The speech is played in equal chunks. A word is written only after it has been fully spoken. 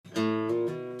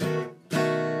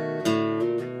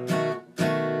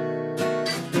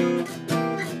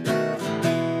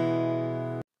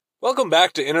Welcome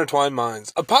back to Intertwined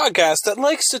Minds, a podcast that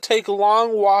likes to take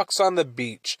long walks on the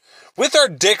beach. With our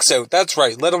dicks out, that's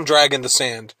right, let them drag in the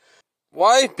sand.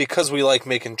 Why? Because we like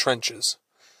making trenches.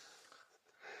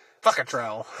 Fuck a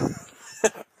trowel.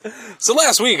 So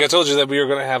last week I told you that we were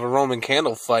going to have a Roman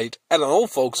candle fight at an old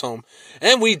folks' home.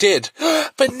 And we did.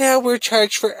 But now we're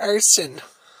charged for arson.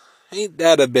 Ain't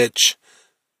that a bitch?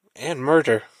 And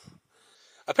murder.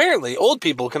 Apparently, old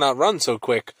people cannot run so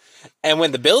quick. And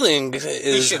when the building is...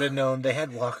 We should have known they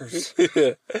had walkers.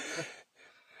 There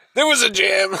was a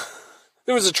jam.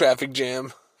 There was a traffic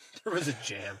jam. There was a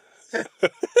jam.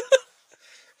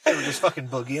 They were just fucking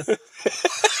boogieing.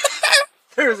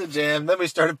 There was a jam. Then we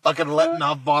started fucking letting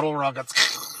off bottle rockets.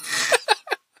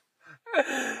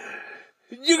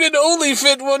 You can only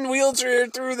fit one wheelchair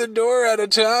through the door at a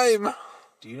time.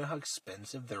 Do you know how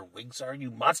expensive their wigs are,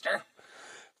 you monster?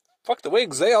 Fuck the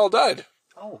wigs, they all died.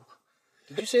 Oh.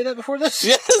 Did you say that before this?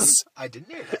 Yes. I didn't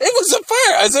hear that. It was a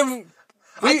fire.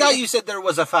 I thought you said there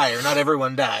was a fire, not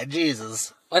everyone died.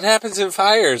 Jesus. What happens in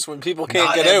fires when people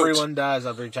can't get out? Not everyone dies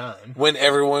every time. When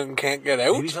everyone can't get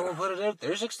out? Maybe someone put it out.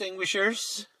 There's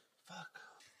extinguishers. Fuck.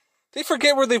 They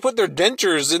forget where they put their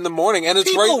dentures in the morning, and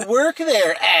it's People work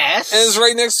there, ass. And it's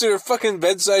right next to their fucking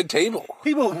bedside table.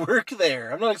 People work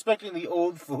there. I'm not expecting the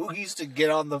old fogies to get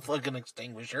on the fucking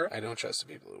extinguisher. I don't trust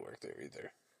the people who work there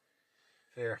either.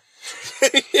 Fair.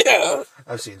 Yeah.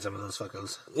 I've seen some of those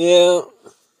fuckos. Yeah.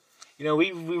 You know,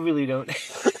 we really don't...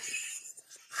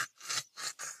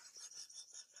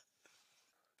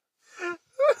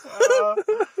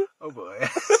 oh boy.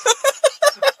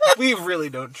 We really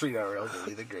don't treat our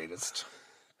elderly the greatest.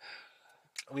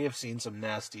 We have seen some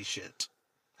nasty shit.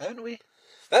 Haven't we?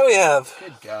 That we have.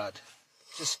 Good God.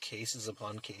 Just cases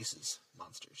upon cases.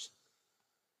 Monsters.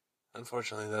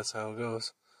 Unfortunately, that's how it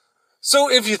goes.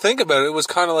 So, if you think about it, it was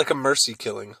kind of like a mercy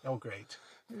killing. Oh, great.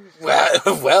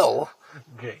 Well.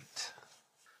 Great.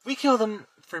 We kill them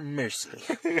for mercy.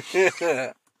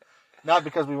 Not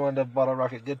because we wanted to bottle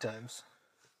rocket good times.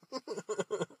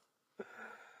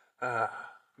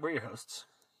 We're your hosts.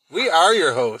 We are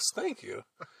your hosts. Thank you.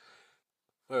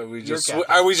 What,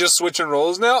 are we just switching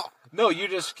roles now? No, you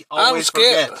just always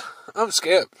forget. I'm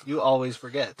Skip. You always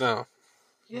forget. No.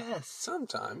 Yes.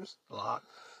 Sometimes. A lot.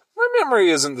 My memory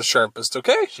isn't the sharpest,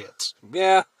 okay? Shit.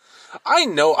 Yeah. I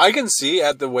know. I can see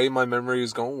at the way my memory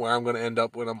is going where I'm going to end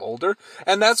up when I'm older.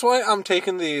 And that's why I'm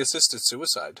taking the assisted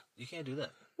suicide. You can't do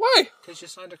that. Why? Because you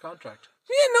signed a contract.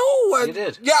 Yeah, no. You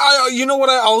did. Yeah, you know what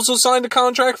I also signed a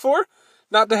contract for?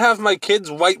 Not to have my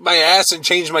kids wipe my ass and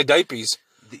change my diapers.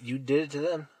 You did it to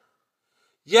them.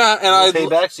 Yeah, and I... Little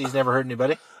pay backseats never hurt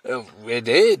anybody. It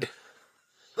did.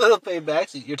 Little pay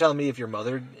backseat. You're telling me if your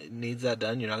mother needs that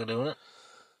done, you're not doing it?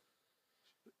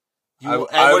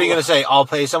 What are you going to say? I'll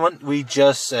pay someone? We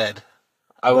just said.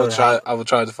 I will try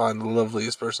to find the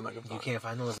loveliest person I can find. You can't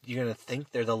find the... You're going to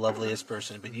think they're the loveliest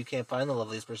person, but you can't find the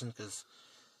loveliest person because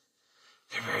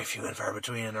they're very few and far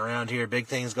between. And around here, big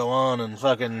things go on and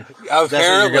fucking...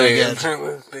 Apparently,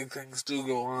 big things do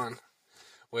go on.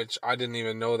 Which I didn't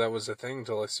even know that was a thing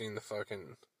until I seen the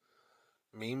fucking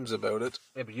memes about it.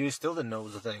 Yeah, but you still didn't know it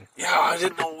was a thing. Yeah, I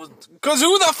didn't know. Because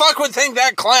who the fuck would think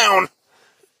that clown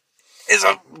is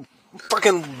a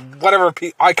fucking whatever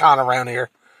icon around here?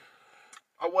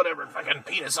 Oh, whatever fucking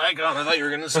penis icon. I thought you were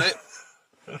going to say.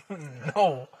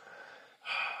 No.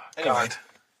 Anyway. God.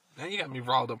 Now you got me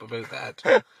riled up about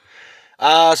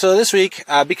that. So this week,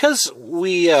 because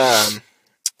we're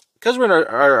in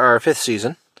our fifth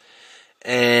season,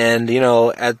 and, you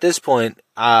know, at this point,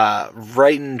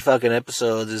 writing fucking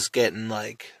episodes is getting,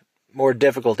 like, more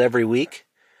difficult every week.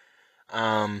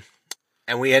 And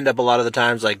we end up a lot of the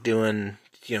times, like, doing,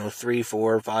 you know, 3,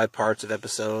 4, 5 parts of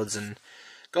episodes and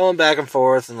going back and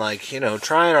forth and, like, you know,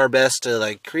 trying our best to,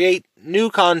 like, create new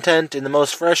content in the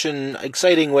most fresh and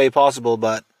exciting way possible.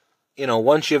 But, you know,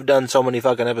 once you've done so many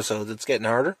fucking episodes, it's getting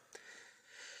harder.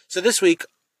 So this week,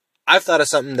 I've thought of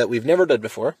something that we've never done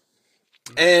before.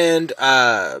 And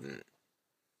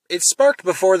it sparked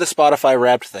before the Spotify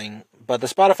Wrapped thing, but the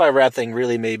Spotify Wrapped thing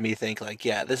really made me think, like,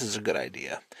 yeah, this is a good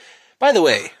idea. By the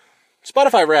way,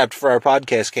 Spotify Wrapped for our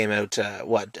podcast came out,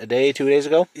 a day, 2 days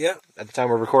ago? Yeah. At the time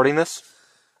we're recording this.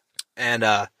 And,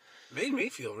 made me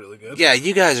feel really good. Yeah,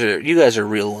 you guys are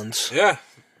real ones. Yeah.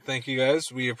 Thank you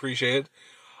guys. We appreciate it.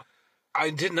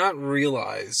 I did not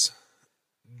realize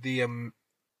the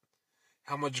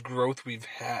how much growth we've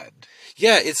had.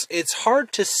 Yeah, it's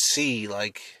hard to see,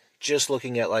 like, just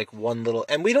looking at, like, one little...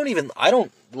 And I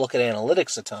don't look at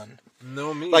analytics a ton.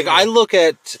 No, me Like, either.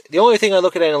 the only thing I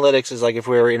look at analytics is, like, if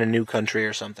we were in a new country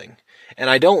or something. And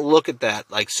I don't look at that,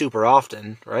 like, super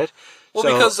often, right? Well,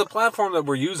 because the platform that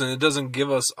we're using, it doesn't give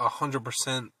us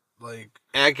 100% like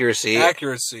accuracy,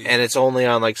 and it's only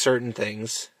on like certain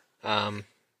things.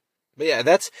 But yeah,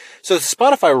 so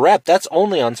Spotify Wrapped, that's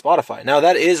only on Spotify. Now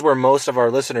that is where most of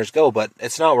our listeners go, but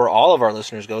it's not where all of our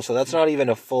listeners go. So that's not even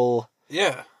a full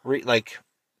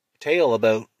tale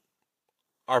about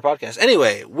our podcast.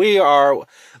 Anyway, we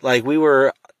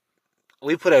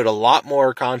put out a lot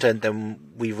more content than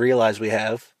we realize we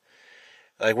have.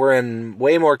 Like, we're in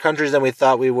way more countries than we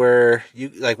thought we were.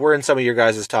 We're in some of your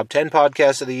guys' top 10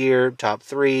 podcasts of the year, top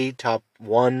 3, top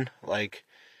 1.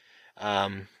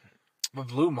 What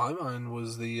blew my mind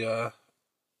was the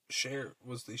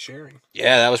sharing.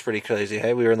 Yeah, that was pretty crazy.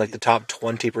 Hey, we were in like the top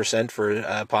 20% for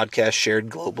podcasts shared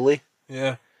globally.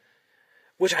 Yeah.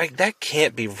 That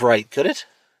can't be right, could it?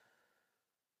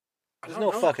 There's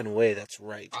no know. fucking way that's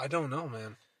right. I don't know,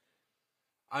 man.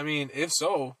 I mean, if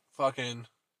so, fucking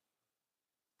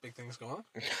big things go on.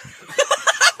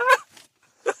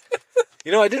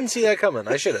 I didn't see that coming.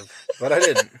 I should have, but I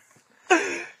didn't.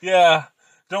 Yeah.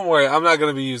 Don't worry, I'm not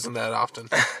going to be using that often.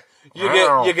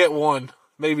 You get 1,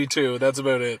 maybe 2. That's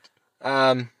about it.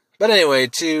 But anyway,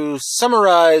 to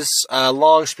summarize a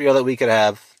long spiel that we could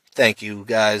have, thank you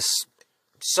guys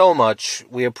so much.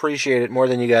 We appreciate it more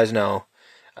than you guys know.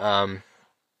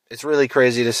 It's really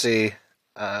crazy to see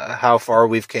how far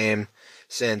we've came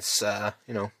since, how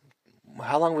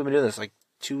long have we been doing this? Like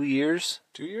 2 years?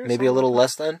 2 years? Maybe a little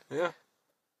less than? Yeah.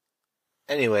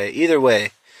 Anyway, either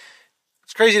way,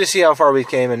 it's crazy to see how far we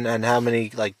came and how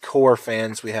many core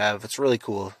fans we have. It's really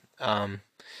cool.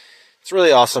 It's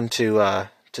really awesome to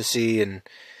see, and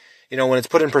when it's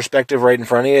put in perspective right in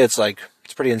front of you, it's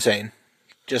pretty insane.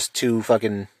 Just a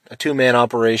 2-man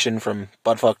operation from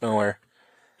buttfuck nowhere.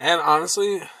 And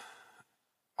honestly,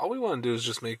 all we want to do is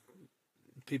just make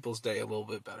people's day a little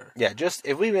bit better. Yeah, just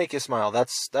if we make you smile,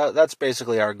 that's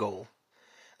basically our goal.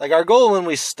 Our goal when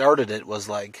we started it was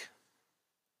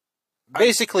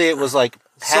basically, it was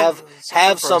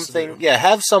have something,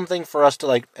 have something for us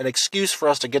to an excuse for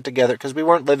us to get together, because we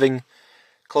weren't living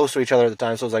close to each other at the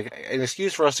time. So it was an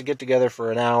excuse for us to get together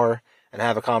for an hour and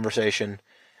have a conversation,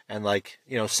 and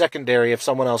secondary, if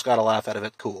someone else got a laugh out of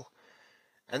it, cool.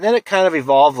 And then it kind of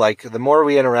evolved, the more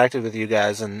we interacted with you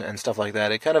guys and stuff like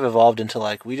that, it kind of evolved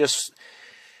into we just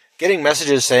getting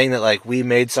messages saying that we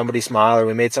made somebody smile, or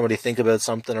we made somebody think about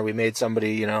something, or we made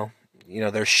somebody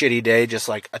their shitty day just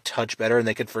a touch better, and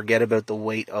they could forget about the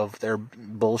weight of their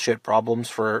bullshit problems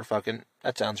for fucking,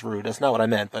 that sounds rude. That's not what I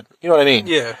meant, but you know what I mean?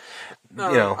 Yeah.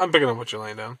 No, I'm picking up what you're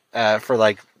laying down. For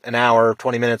an hour,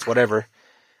 20 minutes, whatever.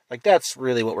 That's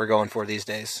really what we're going for these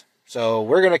days. So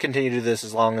we're going to continue to do this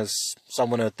as long as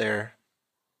someone out there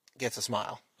gets a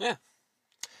smile. Yeah.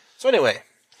 So anyway,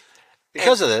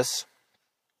 because of this,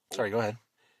 sorry, go ahead.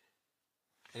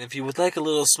 And if you would like a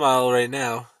little smile right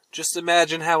now, just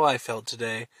imagine how I felt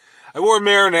today. I wore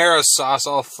marinara sauce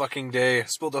all fucking day. I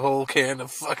spilled a whole can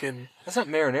of fucking... That's not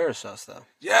marinara sauce, though.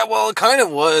 Yeah, well, it kind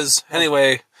of was.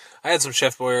 Anyway, I had some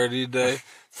Chef Boyardee today.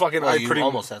 Fucking,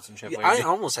 almost had some Chef Boyardee. I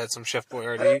almost had some Chef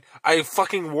Boyardee. I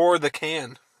fucking wore the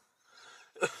can.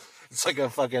 It's like a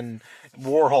fucking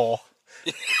Warhol.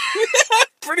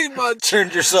 Pretty much.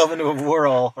 Turned yourself into a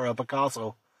Warhol or a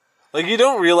Picasso. You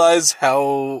don't realize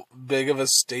how big of a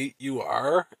state you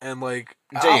are, and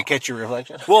until you catch your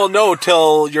reflection. Well, no,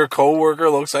 till your coworker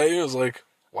looks at you and is like,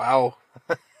 wow.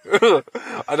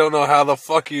 I don't know how the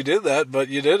fuck you did that, but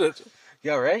you did it.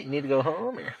 You alright? You need to go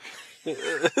home here.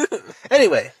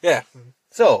 Anyway. Yeah.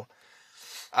 So,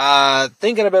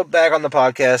 thinking about back on the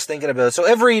podcast, so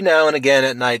every now and again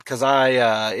at night, because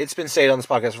it's been stated on this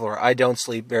podcast before, I don't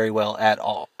sleep very well at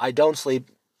all. I don't sleep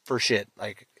for shit.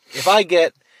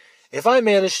 If I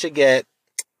manage to get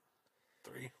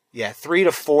 3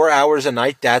 to 4 hours a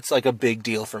night, that's a big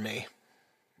deal for me.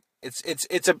 It's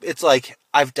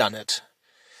I've done it.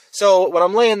 So when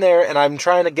I'm laying there and I'm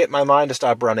trying to get my mind to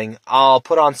stop running, I'll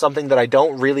put on something that I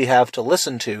don't really have to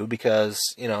listen to because,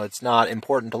 it's not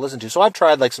important to listen to. So I've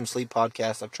tried some sleep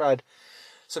podcasts. I've tried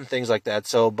some things like that.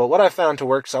 But what I found to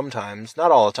work sometimes,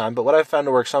 not all the time, but what I found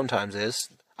to work sometimes is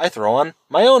I throw on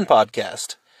my own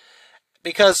podcast.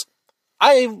 Because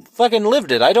I fucking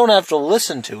lived it. I don't have to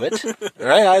listen to it,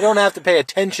 right? I don't have to pay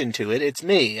attention to it. It's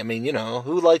me. I mean,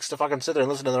 who likes to fucking sit there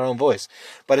and listen to their own voice?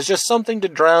 But it's just something to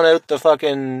drown out the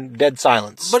fucking dead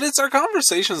silence. But it's our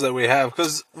conversations that we have,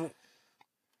 because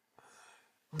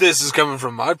this is coming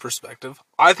from my perspective.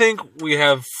 I think we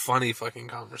have funny fucking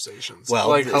conversations.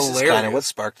 Well, this hilarious. Is kind of what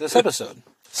sparked this episode.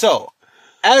 So,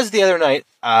 as the other night,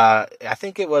 I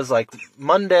think it was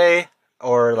Monday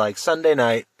or Sunday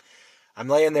night, I'm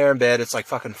laying there in bed. It's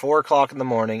fucking 4 o'clock in the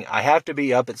morning. I have to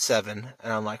be up at 7.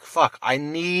 And I'm fuck, I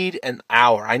need an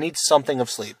hour. I need something of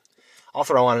sleep. I'll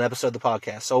throw on an episode of the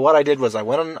podcast. So what I did was I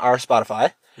went on our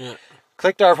Spotify, Yeah.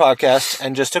 clicked our podcast,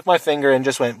 and just took my finger and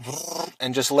just went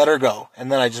and just let her go.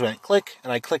 And then I just went click,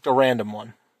 and I clicked a random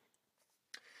one.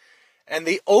 And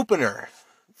the opener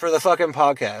for the fucking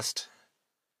podcast,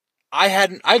 I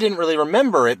didn't really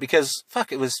remember it because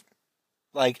it was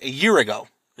like a year ago.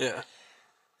 Yeah.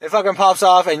 It fucking pops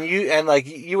off, and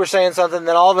you were saying something,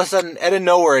 then all of a sudden, out of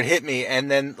nowhere, it hit me, and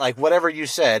then, like, whatever you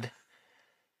said,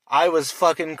 I was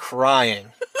fucking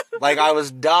crying. Like, I was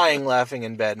dying laughing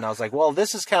in bed, and I was like, well,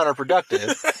 this is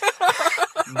counterproductive,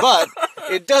 but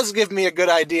it does give me a good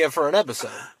idea for an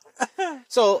episode.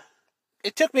 So,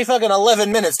 it took me fucking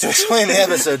 11 minutes to explain the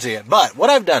episode to you, but what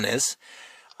I've done is,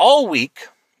 all week,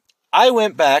 I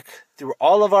went back through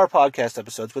all of our podcast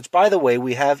episodes, which, by the way,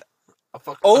 we have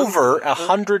over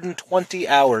 120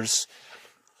 hours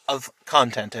of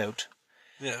content out.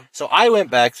 Yeah. So I went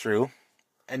back through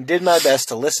and did my best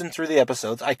to listen through the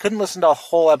episodes. I couldn't listen to a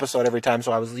whole episode every time,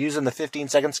 so I was using the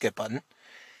 15-second skip button.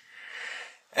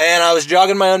 And I was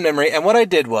jogging my own memory, and what I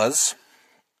did was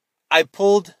I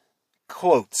pulled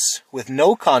quotes with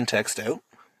no context out.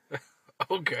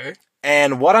 Okay.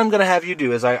 And what I'm going to have you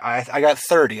do is I got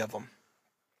 30 of them.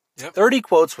 Yep. 30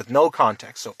 quotes with no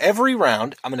context. So every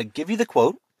round, I'm going to give you the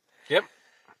quote. Yep.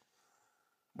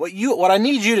 What I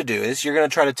need you to do is you're going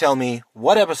to try to tell me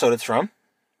what episode it's from.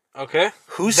 Okay.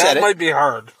 Who said it? That might be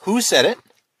hard. Who said it?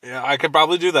 Yeah, I could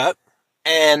probably do that.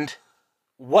 And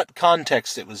what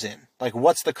context it was in. Like,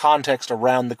 what's the context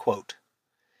around the quote?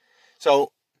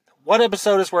 So, what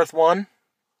episode is worth one?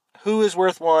 Who is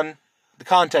worth one? The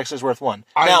context is worth one.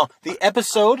 Now, the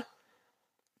episode,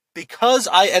 because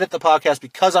I edit the podcast,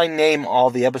 because I name all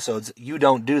the episodes, you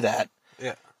don't do that.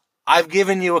 Yeah. I've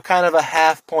given you a kind of a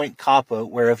half-point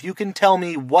cop-out, where if you can tell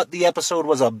me what the episode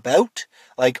was about,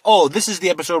 like, oh, this is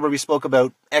the episode where we spoke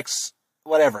about X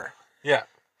whatever. Yeah.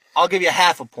 I'll give you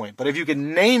half a point, but if you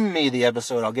can name me the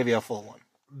episode, I'll give you a full one.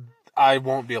 I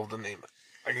won't be able to name it.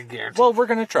 I can guarantee. Well, we're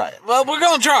going to try it. Well, we're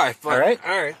going to try. But, All right?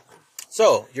 All right.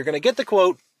 So, you're going to get the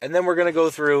quote, and then we're going to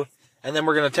go through, and then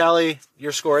we're going to tally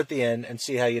your score at the end and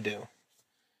see how you do.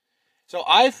 So,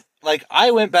 I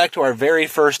went back to our very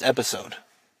first episode.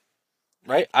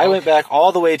 Right? I went back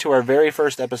all the way to our very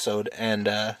first episode, and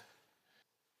I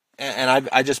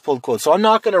just pulled quotes. So I'm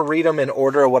not going to read them in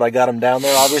order of what I got them down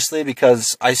there, obviously,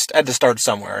 because I had to start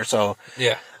somewhere. So,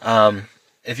 yeah.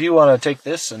 If you want to take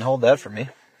this and hold that for me.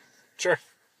 Sure.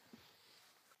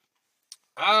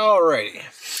 Alrighty.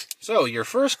 So, your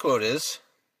first quote is...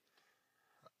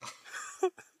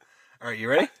 Alright, you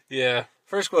ready? Yeah.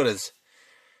 First quote is...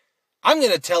 I'm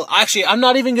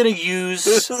not even going to use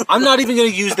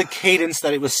the cadence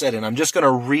that it was said in. I'm just going to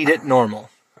read it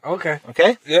normal. Okay.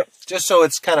 Okay? Yep. Just so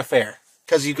it's kind of fair.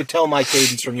 Because you could tell my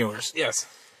cadence from yours. Yes.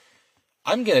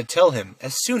 I'm going to tell him,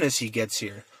 as soon as he gets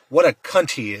here, what a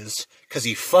cunt he is, because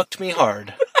he fucked me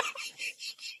hard.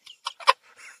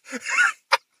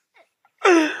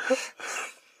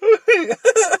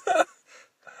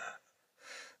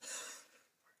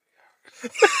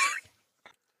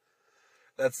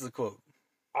 That's the quote.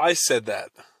 I said that.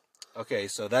 Okay,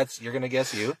 so you're going to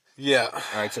guess you. Yeah.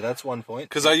 Alright, so that's 1 point.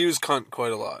 Because I use cunt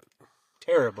quite a lot.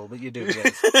 Terrible, but you do,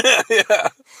 yes. Yeah.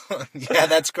 Yeah,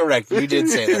 that's correct. You did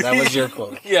say that. That was your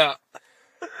quote. Yeah.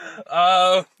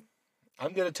 I'm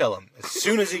going to tell him, as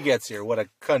soon as he gets here, what a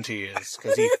cunt he is,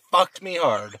 because he fucked me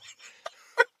hard.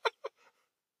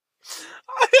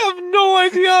 I have no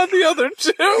idea on the other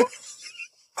two.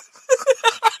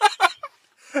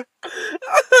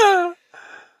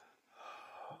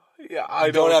 Yeah, I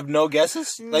don't have no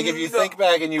guesses? Like, if you think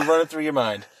back and you run it through your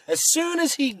mind, as soon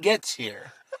as he gets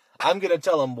here, I'm going to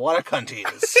tell him what a cunt he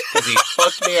is, because he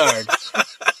fucked me hard.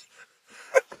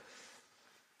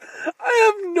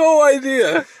 I have no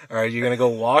idea. Alright, you're going to go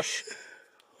wash?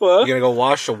 What? You're going to go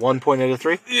wash a 1 point out of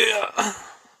 3? Yeah.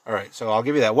 Alright, so I'll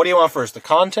give you that. What do you want first? The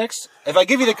context? If I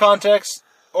give you the context,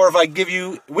 or if I give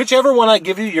you... Whichever one I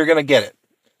give you, you're going to get it.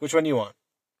 Which one do you want?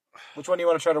 Which one do you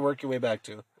want to try to work your way back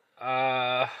to?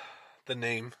 The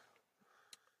name.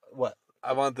 What?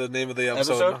 I want the name of the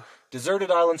episode.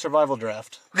 Deserted Island Survival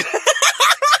Draft. Is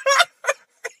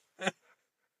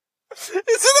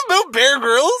it about Bear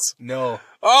Grylls? No.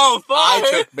 Oh, fuck! I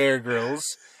took Bear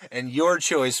Grylls, and your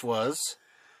choice was...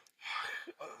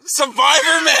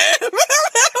 Survivor Man! That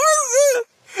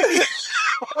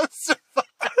was it!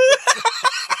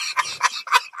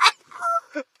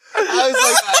 I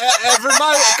was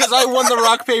like, because I won the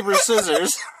rock, paper,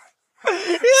 scissors.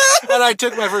 Yeah. And I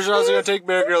took my first round, I was going to take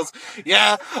Bear Grylls.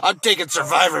 Yeah, I'm taking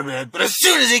Survivor Man, but as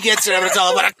soon as he gets there, I'm going to tell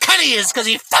him what a cunt he is, because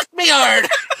he fucked me hard.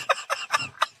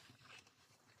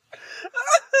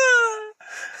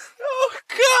 Oh,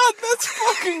 God, that's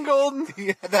fucking golden.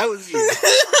 Yeah, that was you.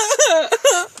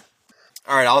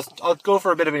 All right, I'll go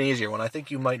for a bit of an easier one. I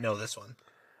think you might know this one.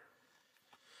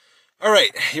 All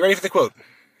right, you ready for the quote?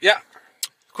 Yeah.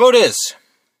 Quote is,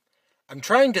 "I'm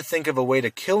trying to think of a way to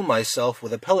kill myself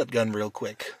with a pellet gun real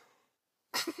quick."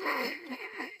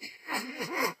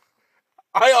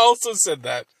 I also said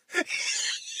that.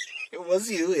 It was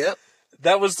you, yep.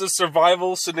 That was the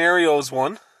survival scenarios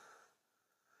one.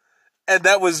 And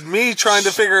that was me trying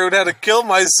to figure out how to kill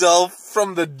myself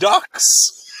from the ducks.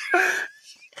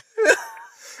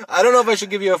 I don't know if I should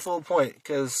give you a full point,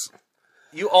 because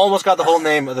you almost got the whole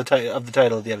name of the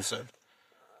title of the episode.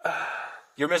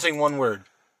 You're missing one word.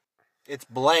 It's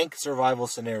blank survival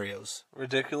scenarios.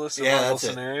 Ridiculous survival that's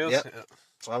scenarios? Yep. Yeah.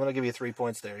 So I'm going to give you 3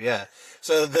 points there, yeah.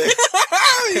 So it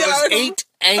was 8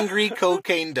 angry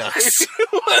cocaine ducks. It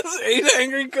was 8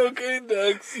 angry cocaine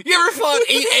ducks. You ever fought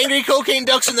 8 angry cocaine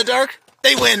ducks in the dark?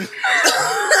 They win.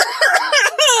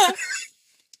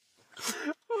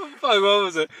 Fuck, what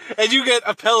was it? And you get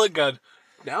a pellet gun.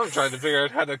 Now I'm trying to figure out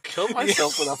how to kill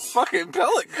myself with a fucking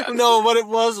pellet gun. No, what it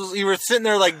was you were sitting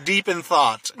there like deep in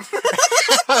thought.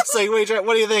 I was like, wait,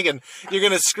 what are you thinking? You're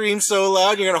going to scream so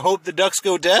loud you're going to hope the ducks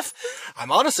go deaf?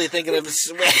 I'm honestly thinking of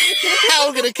how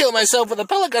I'm going to kill myself with a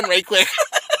pellet gun right quick.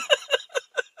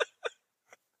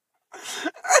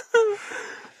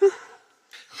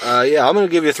 Yeah, I'm going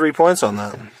to give you 3 points on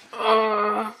that.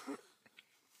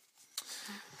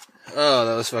 Oh,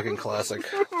 that was fucking classic.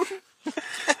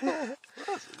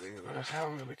 How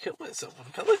I'm gonna kill myself with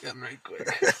a pellet gun right quick.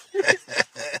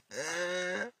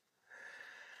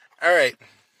 All right.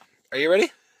 Are you ready?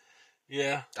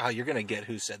 Yeah. Oh, you're going to get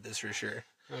who said this for sure.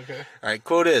 Okay. All right,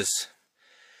 quote is,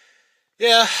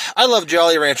 "Yeah, I love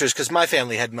Jolly Ranchers because my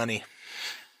family had money."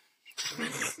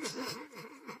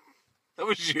 That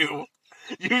was you.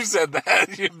 You said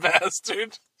that, you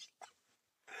bastard.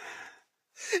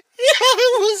 Yeah,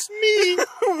 it was me.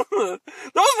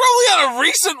 That was probably on a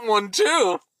recent one,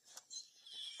 too.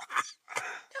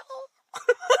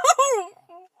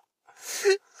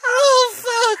 Oh,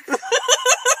 fuck.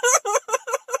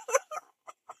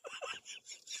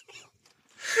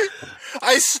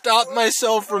 I stopped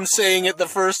myself from saying it the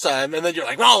first time, and then you're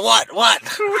like, "Oh, what?"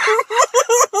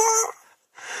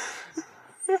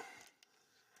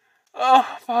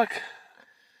 Oh, fuck.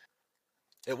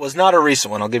 It was not a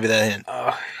recent one, I'll give you that hint.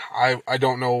 I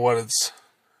don't know what it's...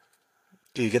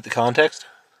 Do you get the context?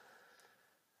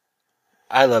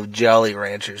 I love Jolly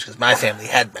Ranchers because my family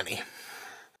had money.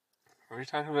 Are we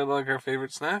talking about, like, our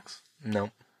favorite snacks?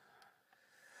 No.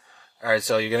 All right,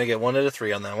 so you're going to get 1 out of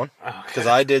 3 on that one. Because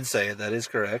Okay. I did say it. That is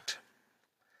correct.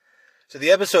 So the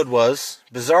episode was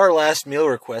Bizarre Last Meal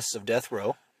Requests of Death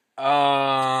Row.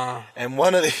 And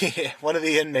one of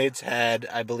the inmates had,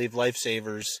 I believe,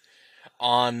 lifesavers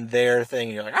on their thing.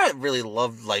 And you're like, "I really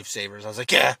love lifesavers." I was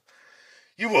like, "Yeah,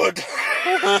 you would."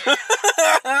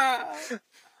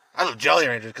 I love Jolly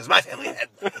Ranchers because my family had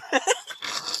them.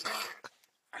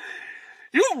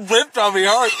 You ripped on me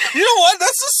hard. You know what?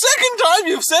 That's the second time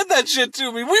you've said that shit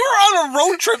to me. We were on a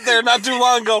road trip there not too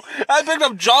long ago. I picked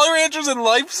up Jolly Ranchers and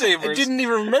Lifesavers. I didn't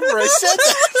even remember I said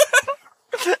that.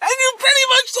 And you pretty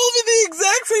much told me the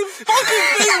exact same fucking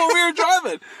thing when we were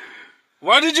driving.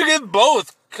 Why did you get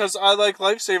both? Because I like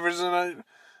Lifesavers, and I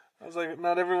was like,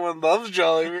 not everyone loves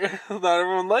not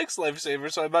everyone likes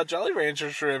Lifesavers, so I bought Jolly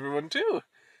Ranchers for everyone, too.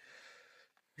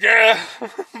 Yeah.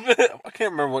 I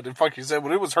can't remember what the fuck you said,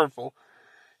 but it was hurtful.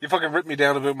 You fucking ripped me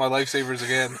down about my Lifesavers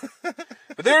again.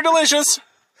 But they were delicious.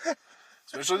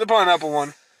 Especially the pineapple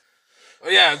one. Oh,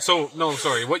 yeah, so, no,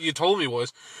 sorry. What you told me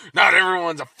was, not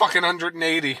everyone's a fucking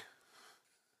 180.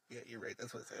 Yeah, you're right.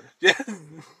 That's what I said. Yeah.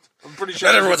 I'm pretty sure.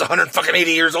 Not everyone's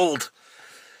 180 years old.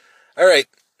 All right,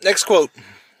 next quote.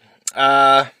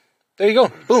 There you go.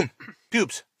 Boom.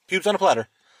 Pubes. Pubes on a platter.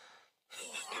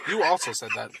 You also said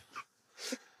that.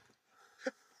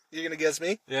 You gonna guess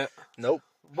me? Yeah. Nope.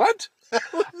 What?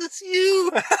 It's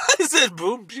you. I said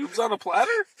boom, pubes on a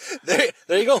platter? There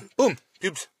you go. Boom.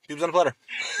 Pubes. Pubes on a platter.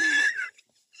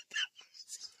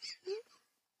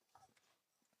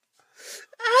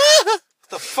 What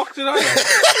the fuck did I...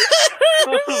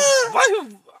 Why?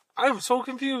 I'm so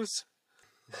confused.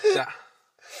 Yeah.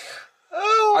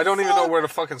 Oh, I don't even know where to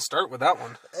fucking start with that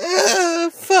one.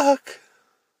 Fuck.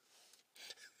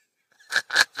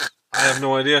 I have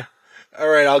no idea. All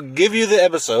right, I'll give you the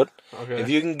episode. Okay. If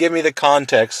you can give me the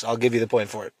context, I'll give you the point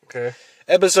for it. Okay.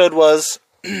 Episode was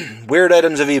Weird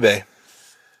Items of eBay.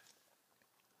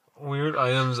 Weird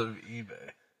items of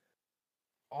eBay.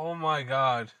 Oh my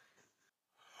god.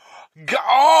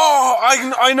 Oh,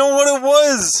 I know what it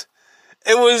was.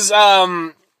 It was,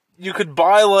 you could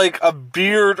buy like a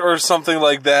beard or something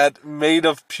like that made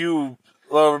of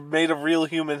or made of real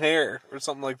human hair or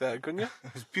something like that, couldn't you?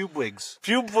 It was pube wigs.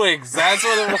 Pube wigs, that's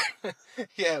what it was.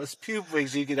 Yeah, it was pube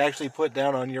wigs you could actually put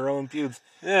down on your own pubes.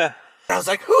 Yeah. I was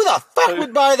like, who the fuck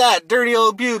would buy that? Dirty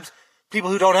old pubes.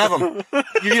 People who don't have them.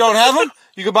 You don't have them?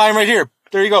 You can buy them right here.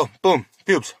 There you go. Boom.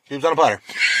 Pubes. Pubes on a platter.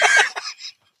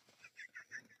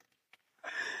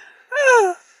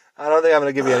 I don't think I'm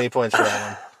going to give you any points for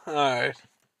that one. Alright.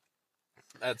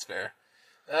 That's fair.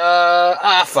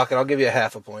 Fuck it. I'll give you a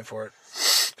half a point for it.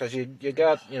 Because you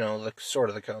got, like, sort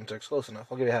of the context. Close enough.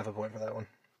 I'll give you half a point for that one.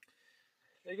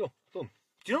 There you go. Boom.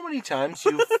 Do you know how many times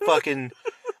you fucking...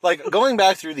 Like, going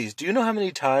back through these, do you know how many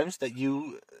times that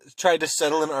you tried to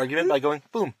settle an argument by going,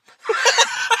 boom?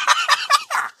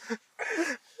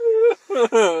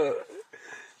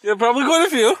 Yeah, probably quite a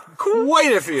few.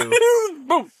 Quite a few.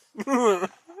 Boom.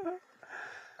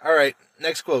 All right,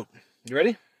 next quote. You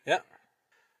ready? Yeah.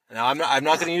 Now, I'm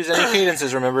not going to use any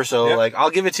cadences, remember? So, Yep.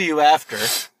 I'll give it to you after,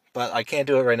 but I can't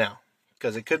do it right now.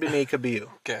 Because it could be me, it could be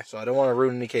you. Okay. So I don't want to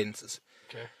ruin any cadences.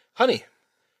 Okay. Honey,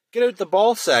 get out the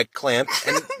ball sack clamp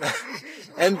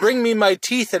and bring me my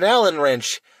teeth and Allen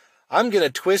wrench. I'm going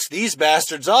to twist these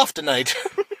bastards off tonight.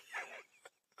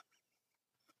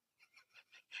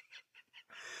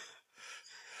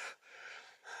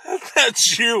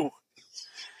 That's you.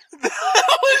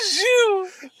 That was you.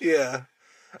 Yeah.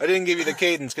 I didn't give you the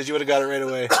cadence because you would have got it right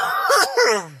away.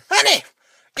 Honey,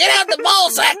 get out the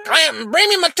ball sack clamp and bring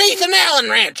me my teeth and Allen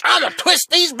wrench. I'm going to twist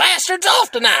these bastards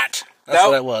off tonight. That's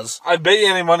what it was. I bet you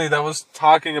any money that was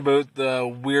talking about the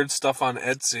weird stuff on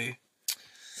Etsy.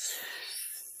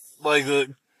 Like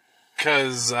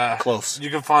because Close. you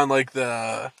can find like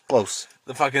the Close.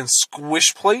 fucking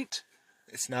squish plate.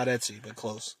 It's not Etsy, but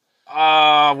close.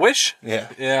 Wish? Yeah.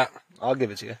 Yeah. I'll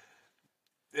give it to you.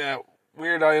 Yeah.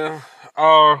 Weird item.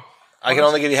 Oh. I can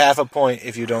only give you half a point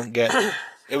if you don't get...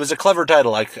 It was a clever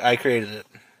title. I created it.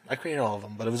 I created all of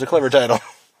them, but it was a clever title.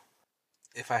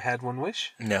 If I had one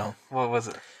wish? No. What was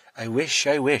it? I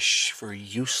wish for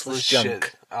useless Shit.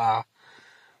 junk. Ah.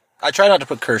 I try not to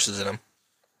put curses in them.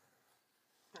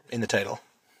 In the title.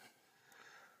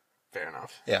 Fair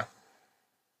enough. Yeah.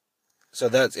 So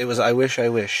it was I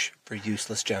wish for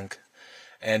useless junk.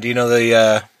 And do you know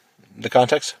the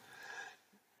context?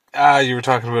 You were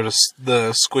talking about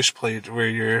the squish plate where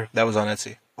you're... That was on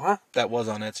Etsy. What? That was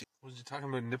on Etsy. Was you talking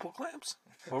about nipple clamps?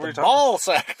 What were The you talking ball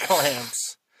sack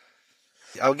clamps.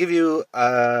 I'll give you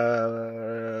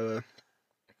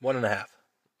 1.5.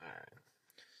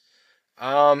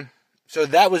 Alright. So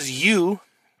that was you.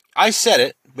 I said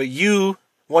it, but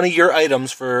one of your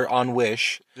items on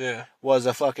Wish Yeah. was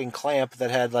a fucking clamp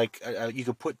that had you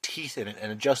could put teeth in it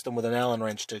and adjust them with an Allen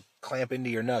wrench to clamp into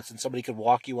your nuts, and somebody could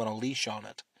walk you on a leash on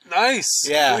it. Nice.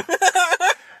 Yeah.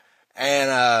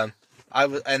 And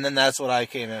and then that's what I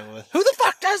came in with. Who the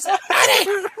fuck does that?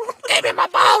 Honey, give me my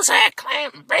ball sack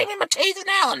clamp, bring me my teeth and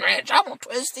Allen wrench. I'm gonna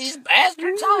twist these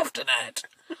bastards off tonight.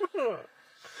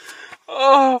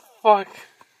 Oh, fuck.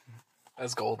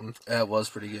 That's golden. That was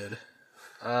pretty good.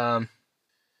 All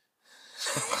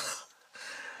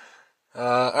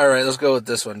right, let's go with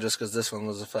this one, just because this one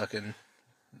was a fucking...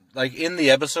 in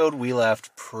the episode, we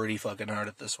laughed pretty fucking hard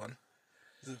at this one.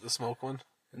 Is it the smoke one?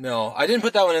 No, I didn't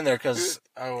put that one in there because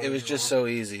Oh, it was just so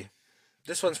easy.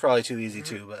 This one's probably too easy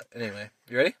too, but anyway.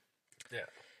 You ready? Yeah.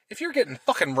 If you're getting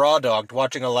fucking raw-dogged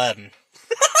watching Aladdin...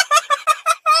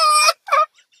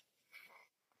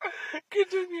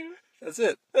 Continue. That's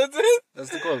it. That's it? That's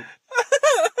the quote.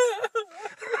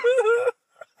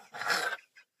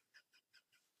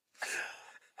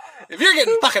 If you're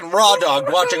getting fucking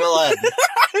raw-dogged watching Aladdin...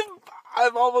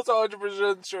 I'm almost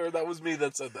 100% sure that was me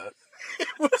that said that. It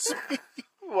was me.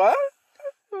 What?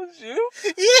 It was you?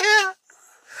 Yeah!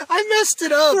 I messed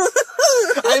it up.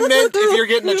 I meant if you're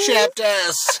getting a chapped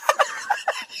ass.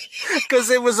 Because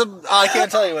it was I can't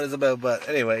tell you what it's about, but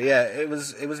anyway, yeah, it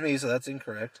was me, so that's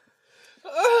incorrect.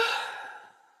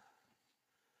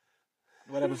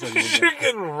 What episode are you You're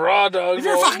getting raw dog. If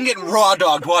you're fucking getting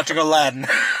raw-dogged watching Aladdin...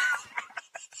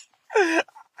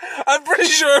 I'm pretty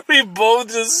sure we both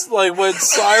just went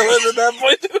silent at that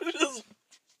point. It was just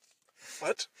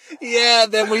what? Yeah,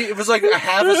 then it was like a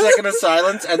half a second of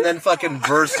silence, and then fucking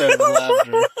burst out of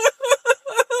laughter.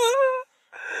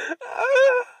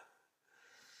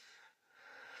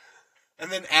 And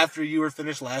then after you were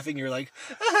finished laughing, you're like,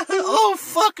 "Oh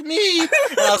fuck me!" And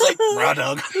I was like, "Raw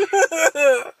dog."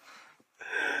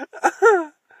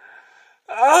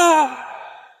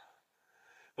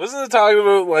 Wasn't it talking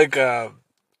about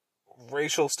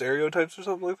racial stereotypes or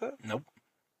something like that? Nope.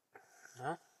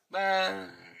 No?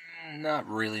 Not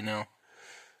really, no.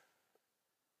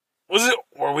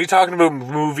 Were we talking about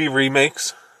movie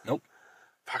remakes? Nope.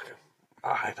 Fuck.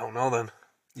 I don't know then.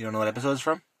 You don't know what episode it's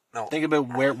from? No. Think about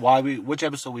which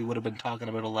episode we would have been talking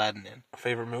about Aladdin in.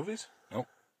 Favorite movies? Nope.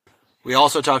 We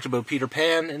also talked about Peter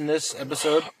Pan in this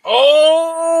episode.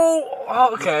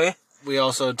 Oh, okay. We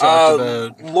also talked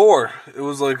about lore. It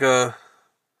was like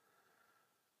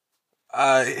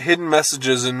hidden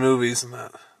messages in movies and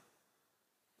that.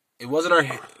 It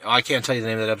wasn't I can't tell you the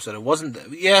name of that episode. It wasn't.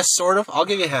 Yes, sort of. I'll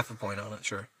give you half a point on it.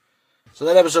 Sure. So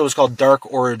that episode was called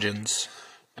Dark Origins.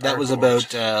 That was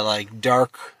about like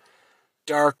dark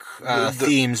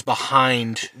themes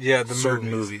behind the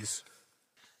certain movies.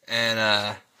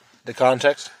 And the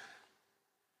context?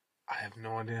 I have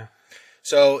no idea.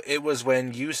 So it was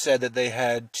when you said that they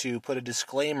had to put a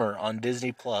disclaimer on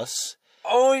Disney Plus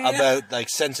about like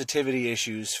sensitivity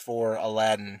issues for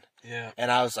Aladdin. Yeah.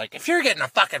 And I was like, if you're getting a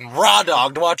fucking raw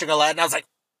dogged watching Aladdin, I was like,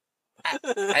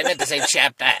 I meant to say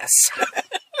chapped ass.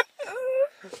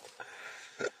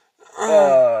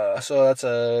 So that's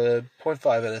a 0.5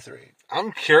 out of 3.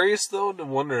 I'm curious, though, to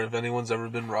wonder if anyone's ever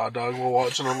been raw dog while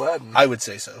watching Aladdin. I would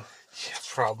say so. Yeah,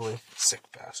 probably. Sick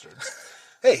bastards.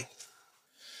 Hey.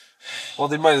 Well,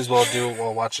 they might as well do it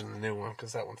while watching the new one,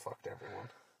 because that one fucked everyone.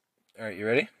 All right, you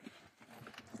ready?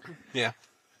 Yeah.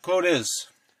 Quote is,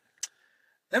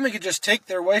 then we could just take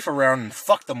their wife around and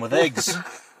fuck them with eggs.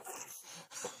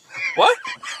 What?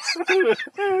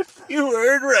 You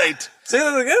heard right. Say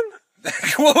that again? The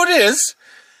quote is,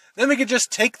 then we could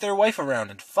just take their wife around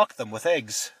and fuck them with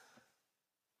eggs.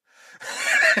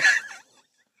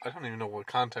 I don't even know what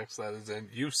context that is in.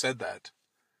 You said that.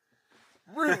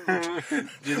 Rude.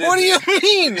 What do you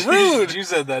mean, rude? You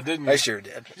said that, didn't you? I sure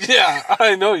did. Yeah,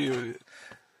 I know you did.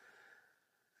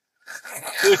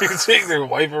 You can take their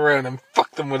wife around and fuck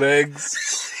them with eggs.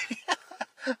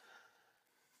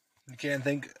 You can't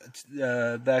think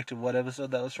back to what episode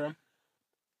that was from?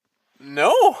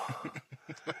 No.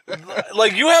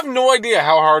 Like, you have no idea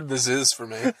how hard this is for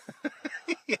me.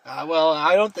 Yeah, well,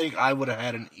 I don't think I would have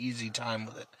had an easy time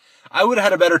with it. I would have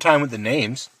had a better time with the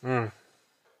names.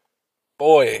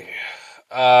 Boy.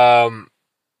 I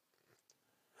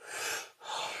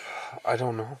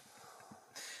don't know.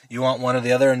 You want one or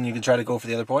the other, and you can try to go for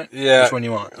the other point? Yeah. Which one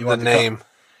you want? You want the name.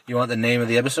 You want the name of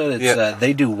the episode? It's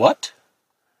They Do What?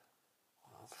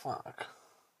 Fuck.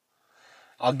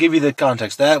 I'll give you the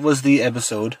context. That was the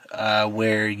episode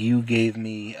where you gave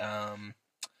me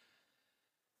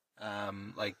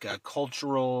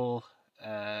cultural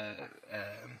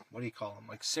what do you call them?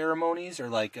 Like ceremonies or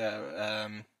like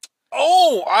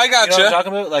Oh, I gotcha. You know what I'm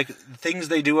talking about? Like things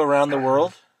they do around the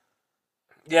world.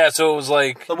 Yeah, so it was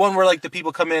like the one where like the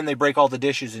people come in, they break all the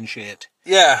dishes and shit.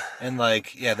 Yeah. And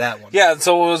like that one. Yeah,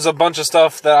 so it was a bunch of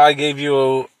stuff that I gave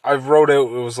you. I wrote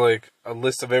out, it was like a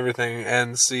list of everything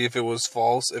and see if it was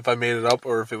false, if I made it up,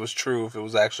 or if it was true, if it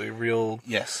was actually real.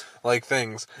 Yes. Like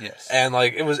things. Yes. And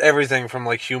like it was everything from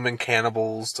like human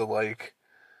cannibals to like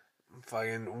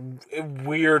fucking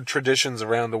weird traditions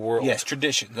around the world. Yes,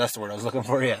 tradition. That's the word I was looking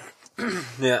for. Yeah.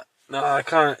 Yeah. No,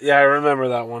 I remember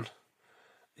that one.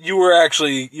 You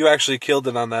actually killed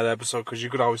it on that episode because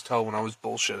you could always tell when I was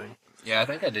bullshitting. Yeah, I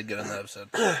think I did good on that episode.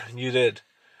 You did.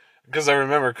 Because I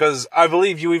remember, because I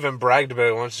believe you even bragged about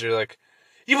it once. You're like,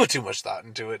 you put too much thought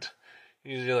into it.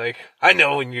 You're like, I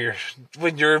know when you're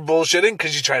bullshitting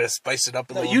because you try to spice it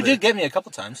up a little bit. You did get me a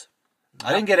couple times.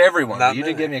 I didn't get everyone, but you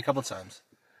did get me a couple times.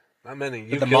 Not many.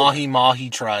 The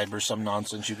Mahi tribe or some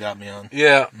nonsense you got me on.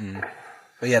 Yeah.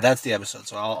 But yeah, that's the episode,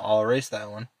 so I'll erase that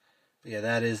one. But yeah,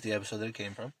 that is the episode that it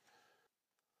came from.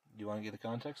 Do you want to get the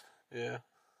context? Yeah.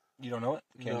 You don't know it?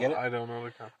 Can't get it? I don't know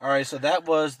the context. All right, so that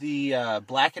was the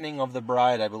blackening of the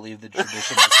bride, I believe the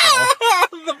tradition is called.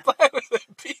 The bride, they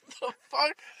beat the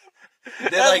fuck.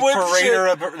 They like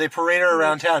parade her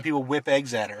around town. People whip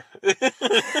eggs at her.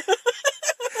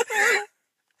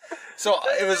 So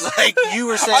it was like you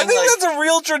were saying. I think that's a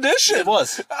real tradition. It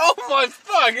was. Oh my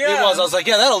fuck, yeah. It was. I was like,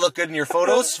 yeah, that'll look good in your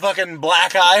photos. Fucking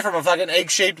black eye from a fucking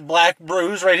egg-shaped black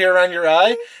bruise right here around your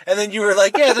eye. And then you were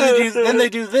like, yeah, then they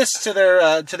do this to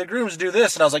the grooms do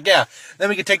this. And I was like, yeah, then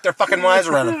we could take their fucking wives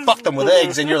around and fuck them with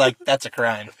eggs. And you're like, that's a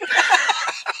crime.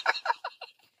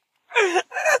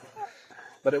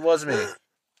 But it was me.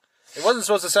 It wasn't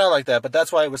supposed to sound like that, but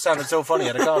that's why it was sounded so funny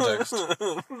out of context.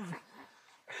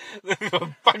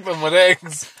 Fuck them with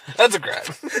eggs. That's a crime.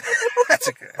 That's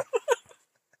a crime.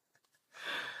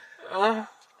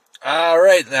 All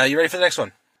right, now you ready for the next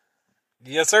one?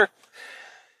 Yes, sir.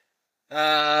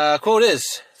 Quote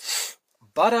is,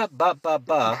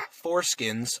 ba-da-ba-ba-ba,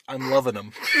 foreskins, I'm loving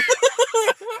them.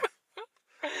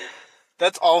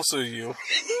 That's also you.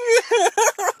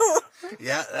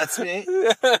 Yeah, that's me.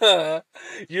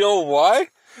 You know why?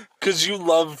 Because you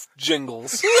love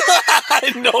jingles.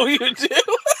 I know you do.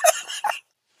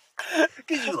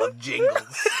 Because you love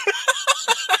jingles.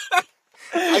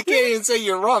 I can't even say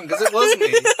you're wrong because it wasn't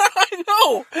me. I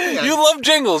know. Yeah. You love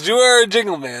jingles. You are a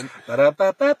jingle man.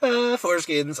 Ba-da-ba-ba-ba.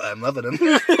 Foreskins. I'm loving them.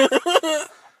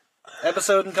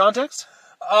 Episode and context?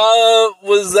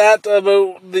 Was that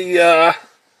about the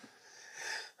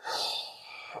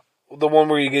one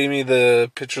where you gave me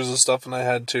the pictures of stuff and I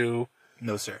had to...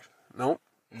 No, sir. Nope.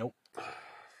 Nope. I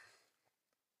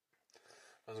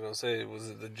was going to say, was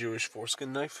it the Jewish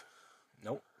foreskin knife?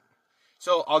 Nope.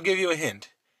 So, I'll give you a hint.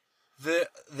 The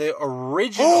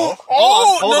original...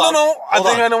 Hold on. I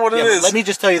think I know what it is. Let me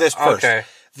just tell you this first. Okay.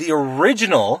 The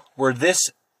original, where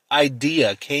this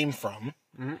idea came from,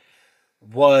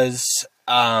 was,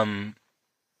 I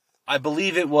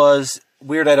believe it was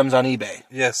Weird Items on eBay.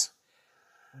 Yes.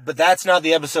 But that's not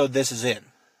the episode this is in.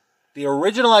 The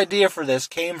original idea for this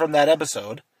came from that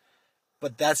episode,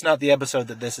 but that's not the episode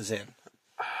that this is in.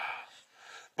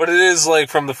 But it is like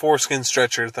from the foreskin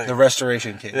stretcher thing. The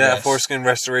restoration kit. Yeah, yes. foreskin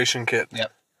restoration kit.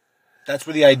 Yep. That's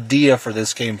where the idea for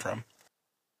this came from.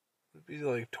 Would it be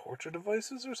like torture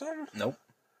devices or something? Nope.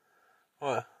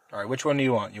 What? Alright, which one do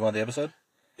you want? You want the episode?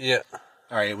 Yeah.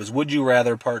 Alright, it was Would You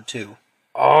Rather Part 2.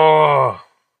 Oh.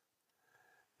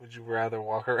 Would you rather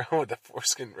walk around with a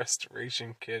foreskin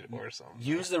restoration kit or something?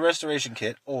 Use the restoration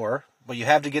kit, but you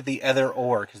have to get the other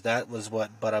or, because that was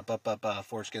what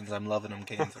Foreskins, I'm Loving Them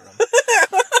came from.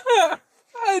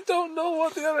 I don't know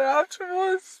what the other option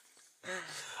was.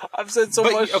 I've said so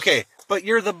much. Okay, but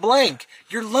you're the blank.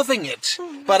 You're loving it.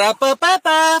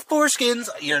 Foreskins,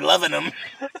 you're loving them.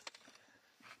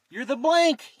 You're the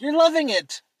blank. You're loving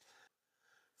it.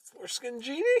 Foreskin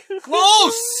genie?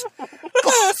 Close!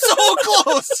 So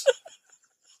close!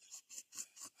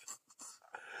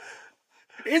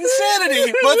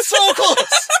 Insanity, but so close!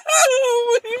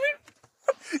 What do you mean?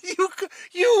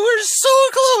 You were so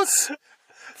close!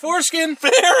 Foreskin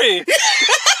Fairy!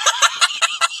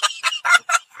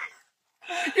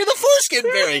 You're the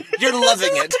foreskin fairy. You're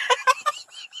loving it.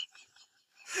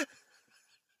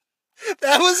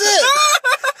 That was it.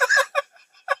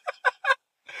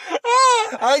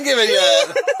 I'm giving you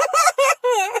that.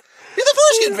 You're the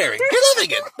foreskin fairy. You're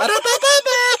loving it.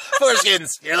 Ba-da-ba-ba-ba.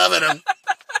 Foreskins. You're loving them.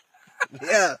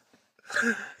 Yeah.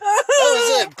 That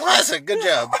was it. Classic. Good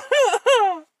job.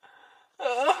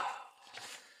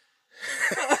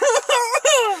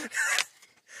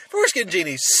 Foreskin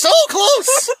genie. So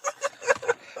close.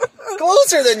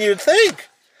 Closer than you'd think.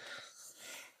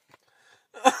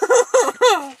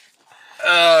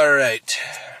 All right.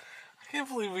 I can't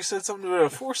believe we said something about a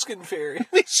foreskin fairy.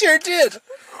 We sure did.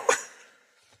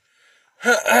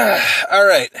 All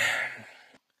right.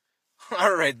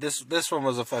 All right. This one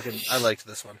was a fucking... I liked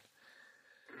this one.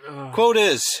 Quote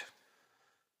is,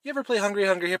 you ever play Hungry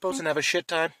Hungry Hippos and have a shit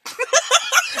time?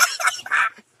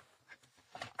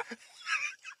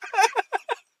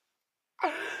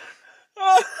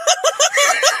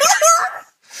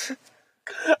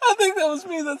 I think that was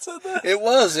me that said that. It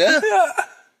was, yeah. Yeah.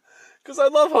 Because I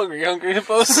love Hungry Hungry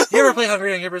Hippos. You ever play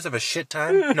Hungry Hungry Hippos and have a shit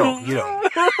time? No, you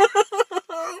don't.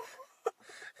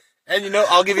 And you know,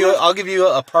 I'll give you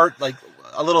a part, like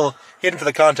a little hint for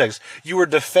the context. You were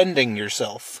defending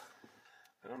yourself.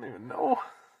 I don't even know.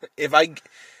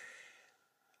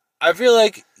 I feel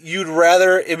like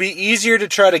it'd be easier to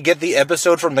try to get the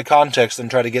episode from the context than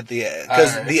try to get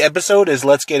because the episode is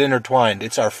Let's Get Intertwined.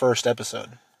 It's our first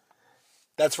episode.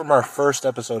 That's from our first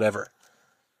episode ever.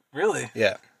 Really?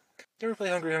 Yeah. You ever play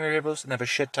Hungry Hungry Hippos and have a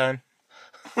shit time?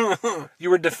 You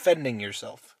were defending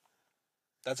yourself.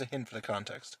 That's a hint for the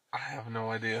context. I have no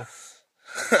idea.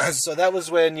 So that was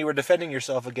when you were defending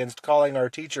yourself against calling our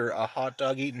teacher a hot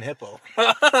dog eating hippo.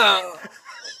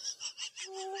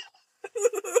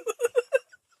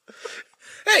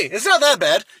 Hey, it's not that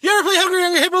bad. You ever play Hungry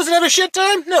Hungry Hippos and have a shit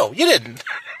time? No, you didn't.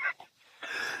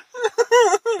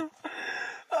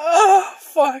 Oh,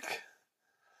 fuck.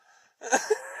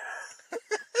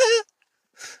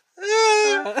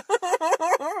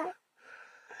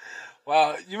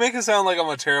 Wow, you make it sound like I'm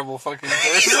a terrible fucking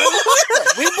person.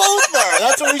 We both are.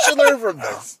 That's what we should learn from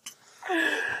this.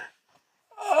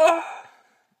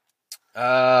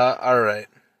 All right.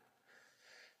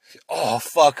 Oh,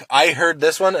 fuck. I heard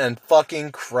this one and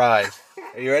fucking cried.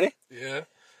 Are you ready? Yeah.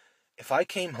 If I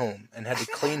came home and had to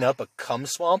clean up a cum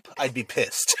swamp, I'd be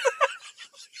pissed.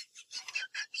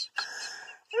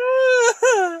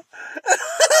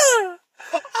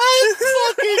 I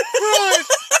fucking cried.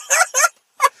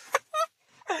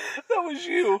 That was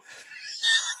you.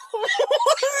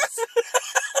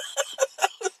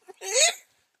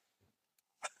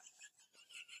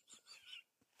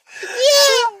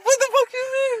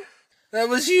 That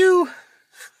was you.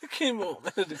 I came home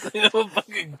and had to clean up a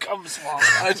fucking cum swamp.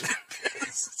 I'd be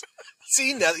pissed.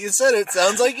 See, now that you said it,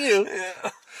 sounds like you. Yeah.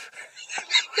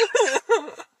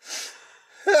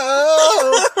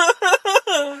 Oh.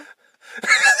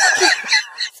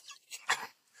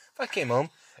 If I came home,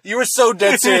 you were so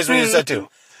dead serious when you said to.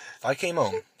 If I came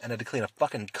home and had to clean a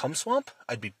fucking cum swamp,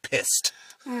 I'd be pissed.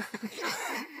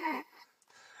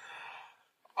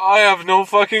 I have no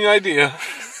fucking idea.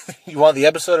 You want the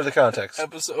episode or the context?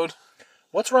 Episode.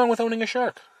 What's wrong with owning a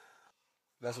shark?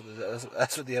 That's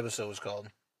what the episode was called.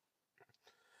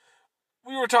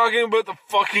 We were talking about the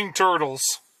fucking turtles.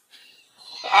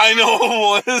 I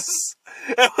know it was.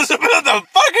 It was about the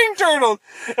fucking turtles.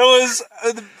 It was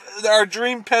our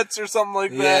dream pets or something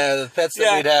like that. Yeah, the pets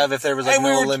that we'd have if there was like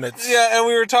no limits. Yeah, and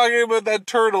we were talking about that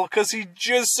turtle because he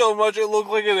jizzed so much it looked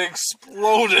like it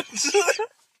exploded.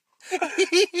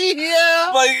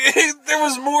 Yeah. Like, there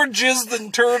was more jizz than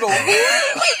turtle.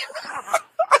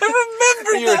 I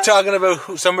remember you were talking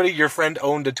about somebody, your friend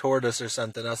owned a tortoise or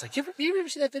something. I was like, you ever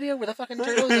see that video where the fucking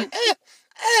turtle is like,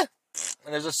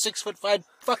 and there's a 6'5"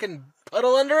 fucking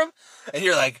puddle under him? And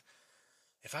you're like,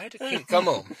 if I had to come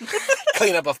home,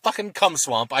 clean up a fucking cum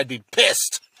swamp, I'd be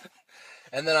pissed.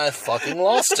 And then I fucking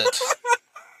lost it.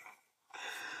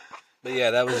 But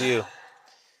yeah, that was you.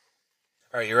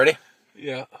 Alright, you ready?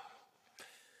 Yeah.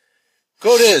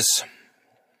 Code is,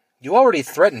 you already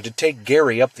threatened to take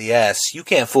Gary up the ass. You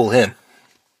can't fool him.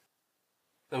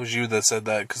 That was you that said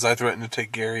that, because I threatened to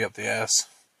take Gary up the ass.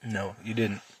 No, you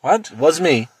didn't. What? It was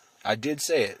me. I did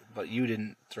say it, but you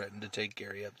didn't threaten to take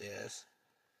Gary up the ass.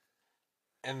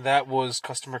 And that was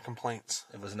customer complaints.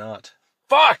 It was not.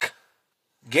 Fuck!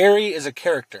 Gary is a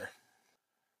character.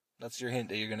 That's your hint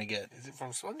that you're going to get. Is it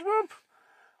from SpongeBob?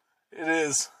 It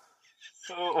is.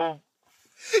 Oh.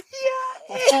 Yeah,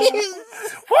 Why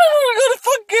were we going to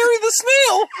fuck Gary the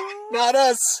Snail? Not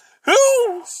us. Who?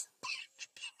 Oh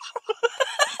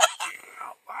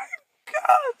my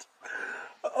god.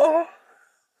 Oh.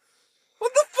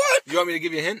 What the fuck? You want me to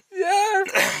give you a hint? Yeah.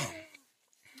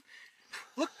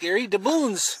 Look, Gary,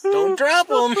 doubloons. Don't drop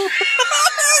them.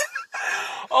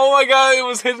 Oh my god, it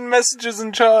was hidden messages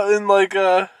in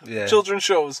children's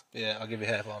shows. Yeah, I'll give you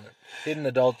half on it. Hidden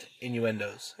adult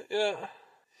innuendos. Yeah.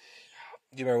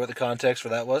 Do you remember what the context for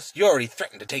that was? You already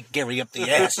threatened to take Gary up the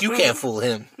ass. You can't fool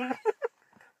him. I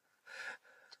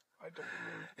don't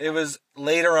remember. It was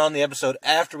later on the episode,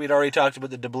 after we'd already talked about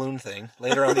the doubloon thing.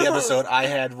 Later on the episode, I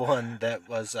had one that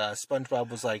was, SpongeBob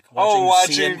was like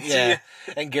watching. Yeah.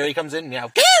 And Gary comes in and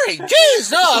Gary,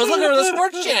 jeez, no, I was looking at the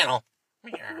sports channel.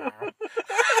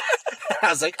 I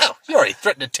was like, oh, you already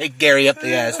threatened to take Gary up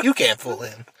the ass. You can't fool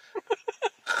him.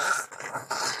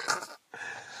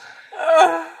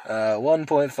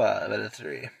 1.5 out of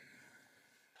 3.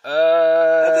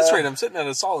 At this rate, I'm sitting at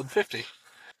a solid 50.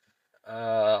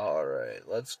 Alright,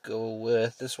 let's go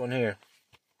with this one here.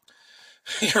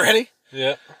 You ready?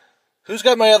 Yeah. Who's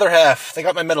got my other half? They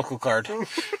got my medical card.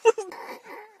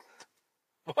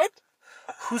 What?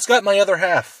 Who's got my other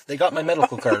half? They got my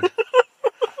medical card.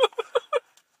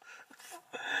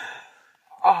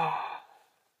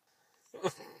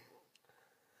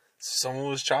 Someone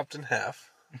was chopped in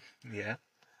half. Yeah.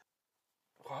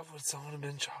 Why would someone have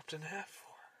been chopped in half for?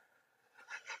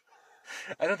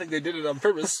 I don't think they did it on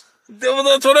purpose. Well,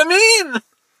 that's what I mean!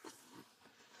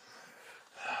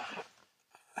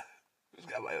 Who's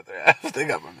got my other half? They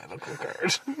got my medical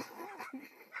card.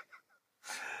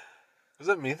 Was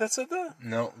that me that said that?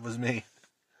 No, it was me.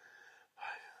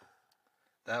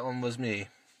 That one was me.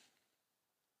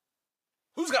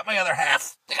 Who's got my other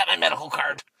half? They got my medical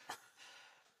card.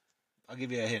 I'll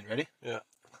give you a hint. Ready? Yeah.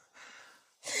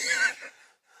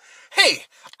 Hey,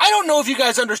 I don't know if you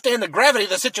guys understand the gravity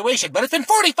of the situation, but it's been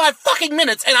 45 fucking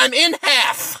minutes and I'm in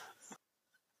half.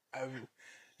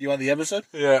 You want the episode?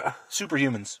 Yeah.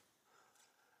 Superhumans.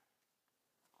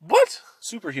 What?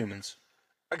 Superhumans.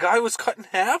 A guy was cut in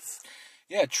half?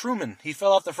 Yeah, Truman. He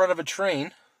fell off the front of a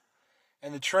train,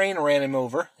 and the train ran him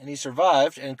over, and he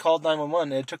survived and called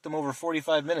 911, and it took them over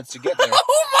 45 minutes to get there.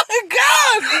 Oh my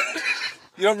god!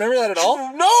 You don't remember that at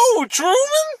all? No, Truman?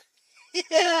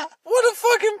 Yeah. What a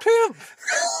fucking pimp!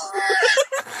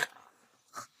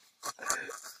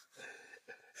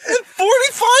 In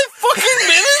 45 fucking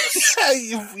minutes?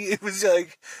 It was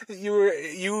like you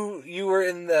were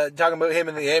in the talking about him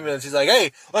in the ambulance. He's like,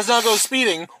 "Hey, let's not go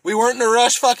speeding. We weren't in a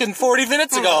rush fucking 40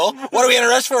 minutes ago. What are we in a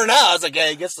rush for now?" I was like, "Yeah."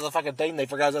 He gets to the fucking thing. They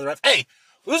forgot his other half. Hey,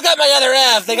 who's got my other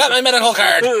half? They got my medical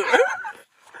card.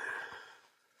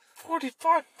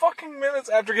 45 fucking minutes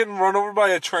after getting run over by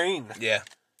a train. Yeah,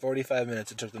 45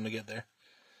 minutes it took them to get there.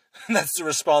 That's the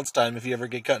response time if you ever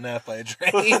get cut in half by a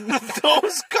train.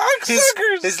 Those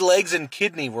cocksuckers! His legs and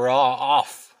kidney were all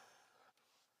off.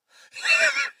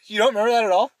 You don't remember that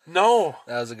at all? No.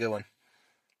 That was a good one.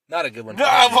 Not a good one. No,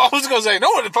 I was going to say, no,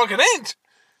 it fucking ain't.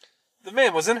 The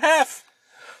man was in half.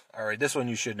 All right, this one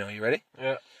you should know. You ready?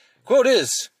 Yeah. Quote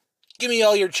is, "Give me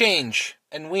all your change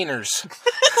and wieners."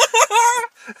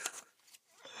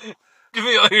 Give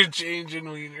me all your change in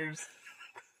wieners.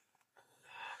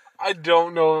 I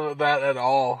don't know that at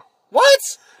all. What?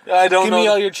 I don't know. Give me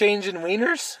all your change and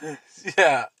wieners?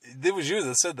 Yeah, it was you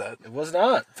that said that. It was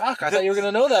not. Fuck, I thought you were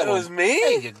going to know that It one. was me?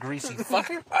 Hey, you greasy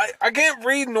fucker. I can't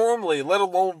read normally, let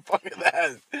alone fucking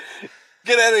that.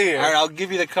 Get out of here. All right, I'll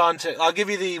give you the context. I'll give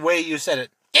you the way you said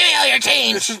it. Give me all your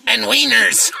change and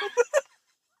wieners.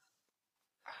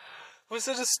 Was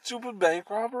it a stupid bank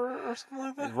robber or something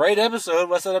like that? Right episode.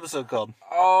 What's that episode called?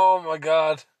 Oh my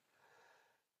god.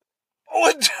 Oh,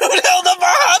 a dude held up a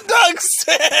hot dog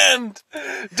stand!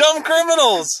 Dumb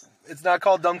criminals! It's not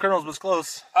called Dumb Criminals, but it's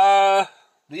close. Uh,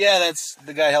 Yeah, that's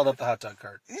the guy held up the hot dog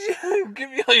cart. give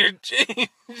me all your change.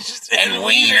 And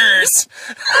wieners.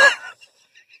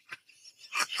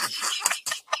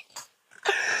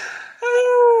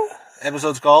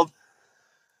 Episode's called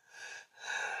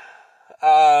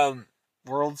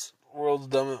World's.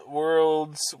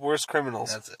 World's Worst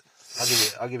Criminals. That's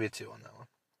it. I'll give you 2 on that one.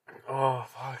 Oh,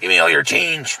 fuck. Give me all your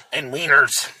change and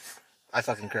wieners. I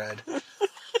fucking cried.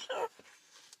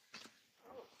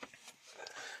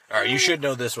 Alright, you should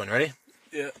know this one. Ready?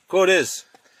 Yeah. Quote is,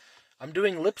 "I'm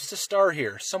doing lips to star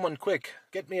here. Someone quick,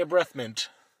 get me a breath mint."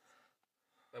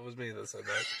 That was me that said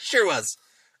that. Sure was.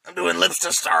 "I'm doing lips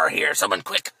to star here. Someone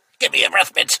quick, get me a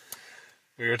breath mint."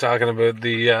 We were talking about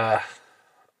the,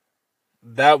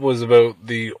 that was about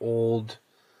the old,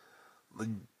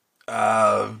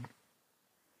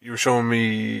 you were showing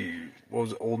me, what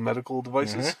was it, old medical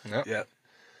devices? Mm-hmm, yep. Yeah.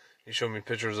 You showed me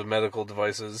pictures of medical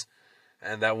devices,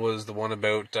 and that was the one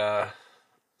about,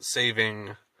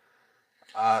 saving,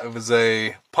 it was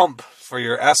a pump for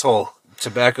your asshole.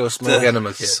 Tobacco smoke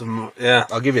enema kit. Yeah.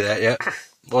 I'll give you that, yeah.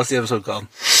 What's the episode called?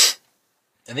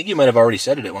 I think you might have already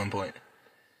said it at one point.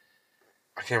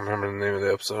 I can't remember the name of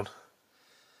the episode.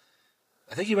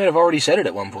 I think you might have already said it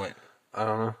at one point. I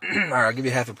don't know. Alright, I'll give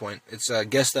you half a point. It's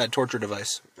Guess That Torture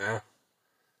Device. Yeah.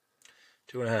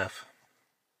 2.5.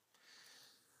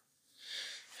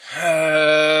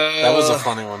 That was a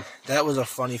funny one. That was a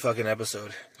funny fucking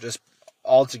episode. Just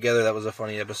altogether, that was a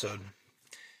funny episode.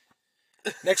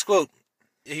 Next quote.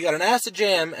 "If you got an ass to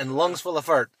jam and lungs full of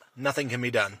fart, nothing can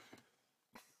be done."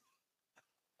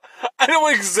 I know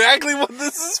exactly what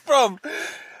this is from.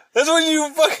 That's when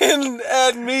you fucking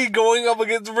had me going up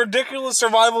against ridiculous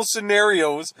survival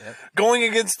scenarios, going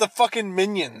against the fucking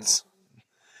minions.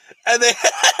 And they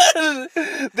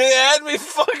had me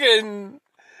fucking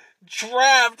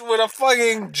trapped with a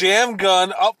fucking jam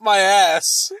gun up my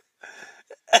ass.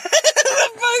 And a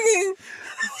fucking,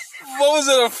 what was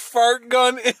it, a fart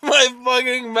gun in my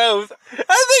fucking mouth.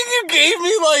 I think you gave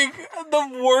me, like,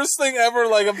 the worst thing ever,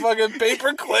 like a fucking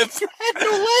paper clip. No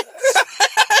legs.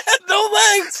 No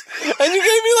legs! And you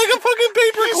gave me, like, a fucking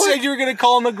paper You clip. said you were going to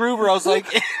call him MacGruber. I was like,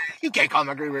 you can't call him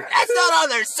MacGruber. That's not on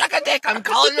there. Suck a dick. I'm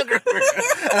calling MacGruber.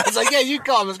 And I was like, yeah, you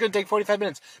call him. It's going to take 45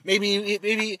 minutes.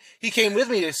 Maybe he came with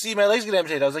me to see my legs get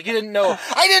amputated. I was like, you didn't know.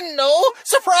 I didn't know.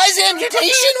 Surprise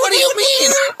amputation? What do you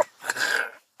mean?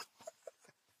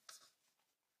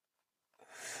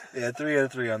 Yeah, 3 out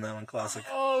of 3 on that one. Classic.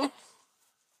 Oh.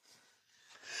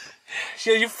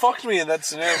 Yeah, you fucked me in that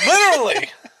scenario. Literally!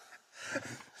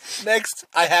 Next,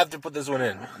 I have to put this one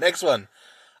in. Next one.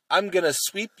 "I'm going to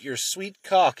sweep your sweet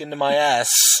cock into my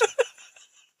ass."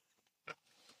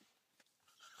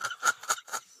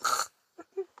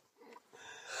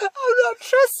 I'm not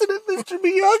trusting it, Mr.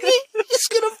 Miyagi. He's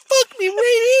going to fuck me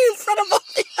right here in front of all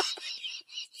the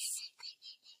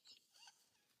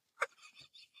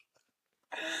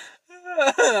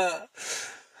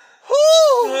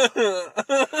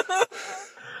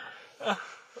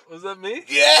Was that me?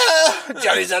 Yeah!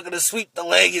 Johnny's not going to sweep the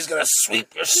leg. He's going to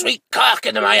sweep your sweet cock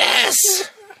into my ass.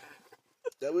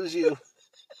 That was you.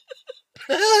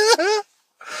 I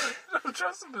don't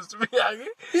trust him, Mr. Miyagi.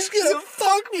 He's going to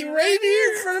fuck me right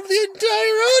here in front of the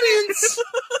entire audience.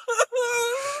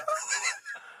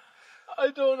 I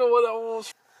don't know what that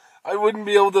was. I wouldn't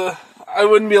be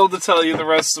able to tell you the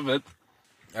rest of it.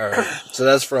 Alright, so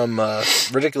that's from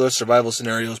Ridiculous Survival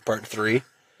Scenarios Part 3.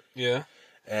 Yeah.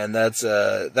 And that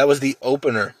was the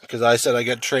opener, because I said I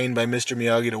got trained by Mr.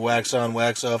 Miyagi to wax on,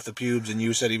 wax off the pubes, and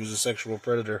you said he was a sexual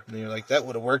predator. And you're like, that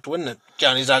would have worked, wouldn't it?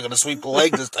 Johnny's not going to sweep the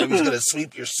leg this time, he's going to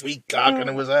sweep your sweet cock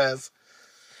into his ass.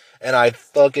 and I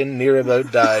fucking near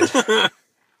about died.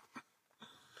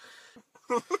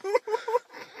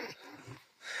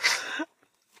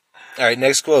 Alright,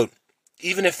 next quote.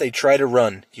 Even if they try to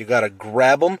run, you gotta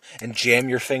grab them and jam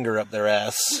your finger up their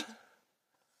ass.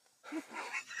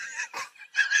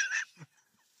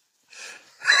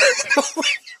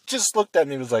 Just looked at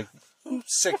me and was like, who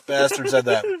sick bastard said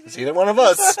that? It's either one of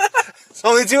us. It's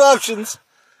only two options.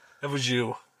 That was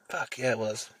you. Fuck, yeah, it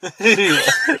was. Even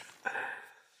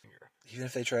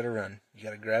if they try to run, you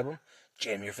gotta grab them,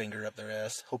 jam your finger up their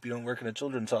ass. Hope you don't work in a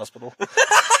children's hospital.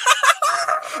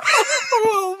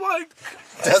 Oh my God.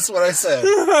 That's what I said.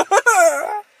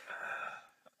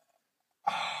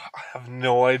 I have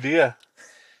no idea.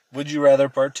 Would you rather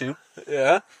part 2?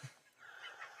 Yeah?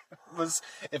 Was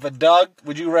if a dog,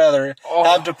 would you rather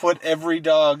have to put every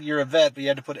dog, you're a vet, but you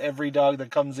have to put every dog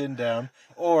that comes in down,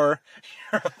 or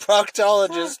you're a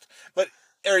proctologist,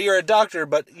 or you're a doctor,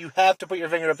 but you have to put your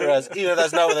finger up their ass, even if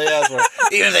that's not what they ask for.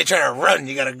 Even if they try to run,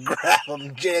 you gotta grab them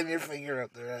and jam your finger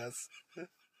up their ass.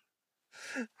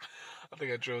 I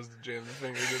think I chose to jam the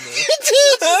finger, didn't I? You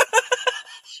did!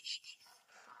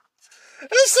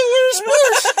 That's the worst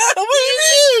part! What you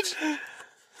did!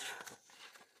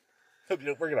 Hope you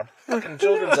don't work in a fucking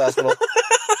children's hospital.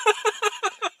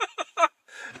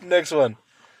 Next one.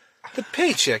 The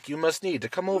paycheck you must need to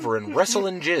come over and wrestle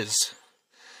and jizz.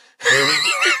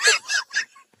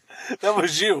 That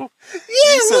was you.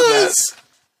 Yeah, You said it was.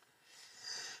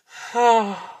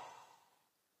 Oh.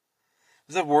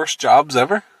 Is that worst jobs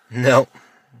ever? No.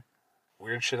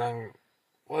 Weird shit on...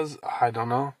 I don't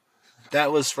know.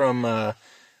 That was from,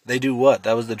 They Do What?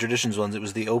 That was the Traditions ones. It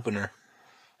was the opener.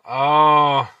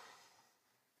 Oh...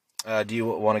 Do you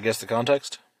want to guess the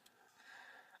context?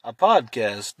 A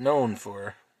podcast known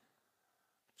for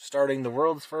starting the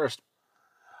world's first.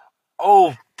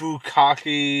 Oh,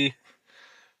 bukkake.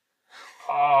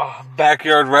 Oh,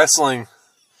 backyard wrestling.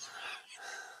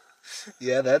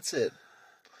 Yeah, that's it.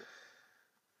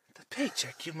 The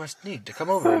paycheck you must need to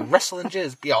come over and wrestle and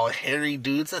jizz. Be all hairy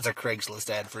dudes. That's a Craigslist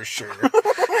ad for sure.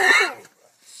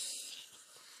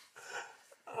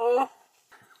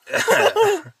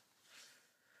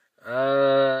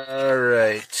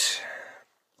 Alright.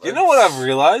 You know what I've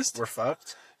realized? We're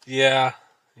fucked. Yeah.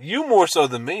 You more so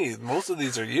than me. Most of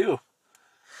these are you.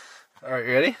 Alright,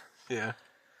 you ready? Yeah.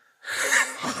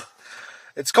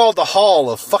 It's called the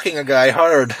Hall of Fucking a Guy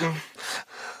Hard.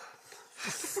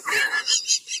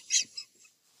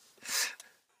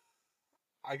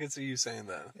 I can see you saying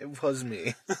that. It was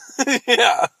me.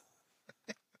 Yeah.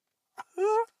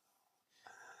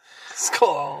 It's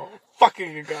called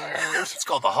fucking a guy hard. It's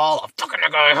called the Hall of Fucking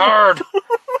a Guy Hard.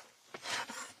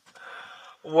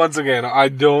 Once again, I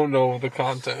don't know the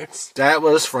context. That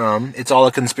was from It's All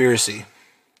a Conspiracy.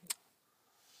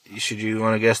 Should you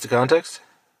want to guess the context?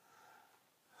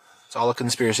 It's All a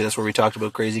Conspiracy. That's where we talked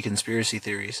about crazy conspiracy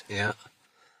theories. Yeah.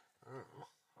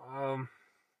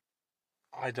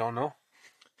 I don't know.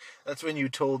 That's when you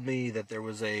told me that there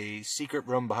was a secret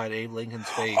room behind Abe Lincoln's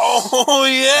face. Oh,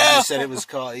 yeah! And you said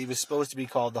he was supposed to be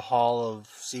called the Hall of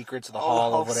Secrets, or the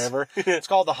Hall of whatever. It's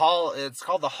called the Hall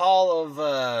of,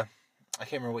 I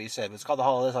can't remember what you said, but it's called the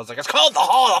Hall of this. I was like, it's called the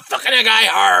Hall of Fucking a Guy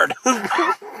Hard!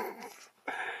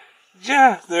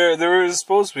 Yeah, there was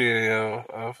supposed to be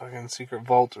a fucking secret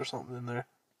vault or something in there.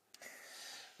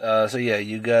 So yeah,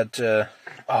 you got, oh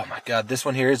my god, this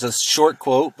one here is a short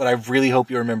quote, but I really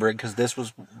hope you remember it, because this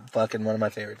was fucking one of my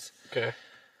favorites. Okay.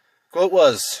 Quote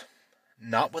was,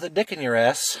 "Not with a dick in your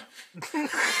ass."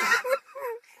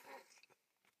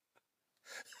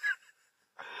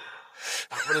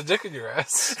 Put a dick in your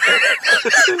ass.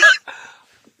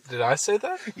 Did I say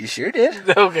that? You sure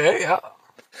did. Okay, yeah.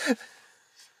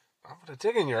 I'll put a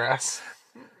dick in your ass.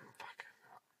 Fuck.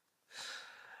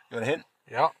 You want a hint?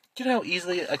 Yeah. Do you know how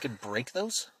easily I could break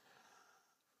those?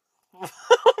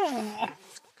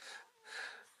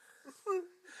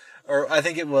 Or I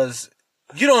think it was,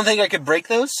 you don't think I could break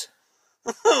those?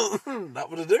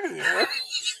 Not with a dick in your ass.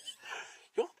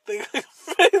 You don't think I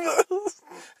can make those?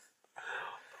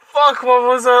 Fuck, what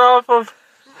was that off of?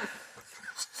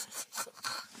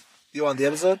 You want the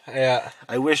episode? Yeah.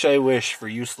 I wish for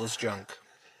useless junk.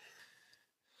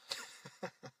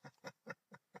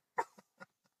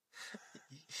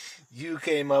 You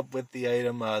came up with the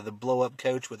item, the blow-up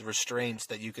couch with restraints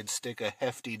that you could stick a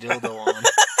hefty dildo on.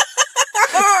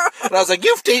 And I was like,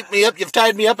 you've taped me up, you've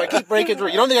tied me up, I keep breaking through.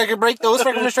 You don't think I can break those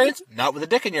fucking restraints? Not with a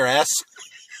dick in your ass.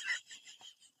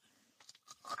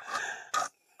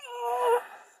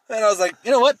 And I was like, you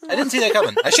know what? I didn't see that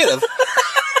coming. I should have.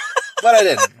 But I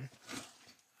didn't.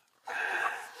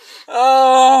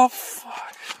 Oh,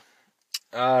 fuck.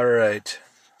 Alright.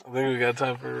 I think we got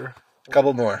time for a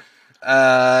couple more.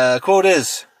 Quote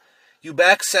is, "You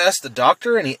backsass the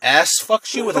doctor and he ass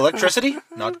fucks you with electricity?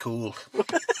 Not cool."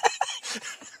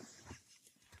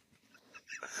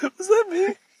 Was that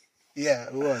me? Yeah,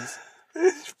 it was.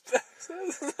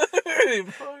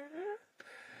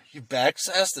 "You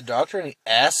backsass the doctor and he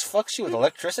ass fucks you with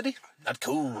electricity? Not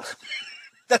cool."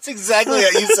 That's exactly how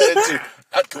you said it too.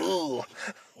 Not cool.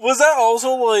 Was that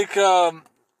also like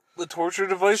the torture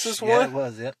devices one? Yeah, it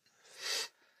was, yeah.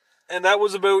 And that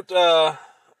was about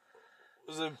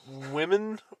was it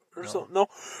women or something? No.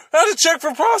 How to check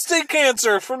for prostate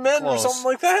cancer for men Close. or something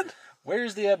like that?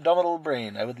 "Where's the abdominal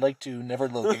brain? I would like to never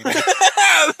locate it."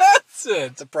 That's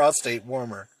it. It's a prostate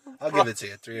warmer. I'll give it to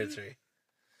you. 3 or 3.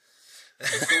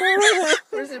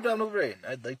 "Where's the abdominal brain?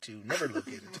 I'd like to never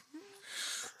locate it."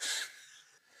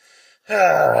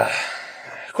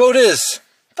 Quote is,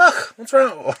 "Fuck, what's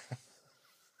wrong?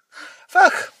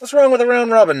 Fuck, what's wrong with a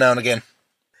round robin now and again?"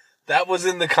 That was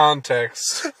in the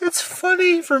context. It's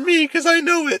funny for me because I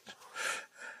know it.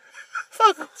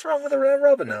 Fuck, what's wrong with a round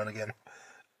robin now and again?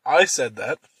 I said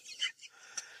that.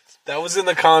 That was in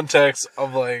the context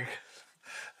of like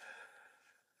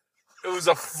it was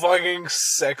a fucking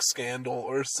sex scandal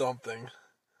or something.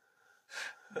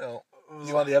 No.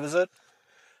 You want the episode?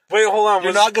 Wait, hold on.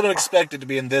 You're not going to expect it to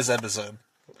be in this episode.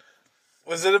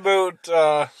 Was it about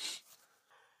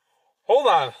hold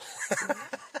on.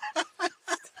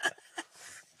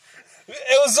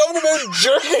 It was something about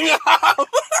jerking off.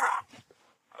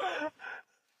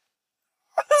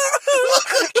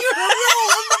 You're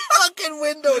rolling the fucking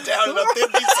window down in a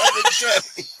 57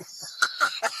 Chevy.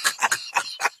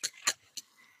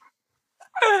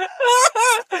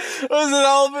 Was it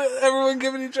all about everyone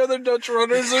giving each other Dutch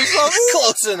runners or something?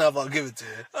 Close enough, I'll give it to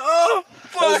you. Oh,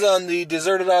 I was fuck. on the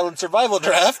Deserted Island Survival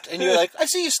Draft, and you're like, "I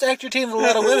see you stacked your team with a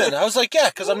lot of women." I was like, "Yeah,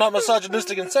 because I'm not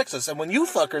misogynistic and sexist, and when you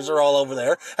fuckers are all over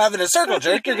there having a circle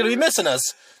jerk, you're going to be missing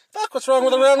us. Fuck, what's wrong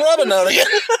with a round robin now and again?"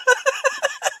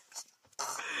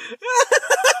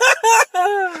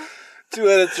 2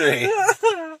 out of 3.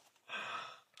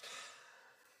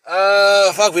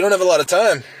 Fuck, we don't have a lot of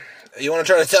time. You want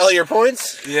to try to tally your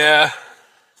points? Yeah.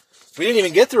 We didn't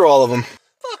even get through all of them.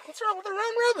 Fuck, what's wrong with a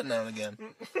round robin now and again?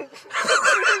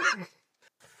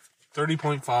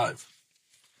 30.5.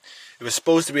 It was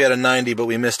supposed to be out of 90, but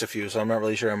we missed a few, so I'm not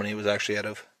really sure how many it was actually out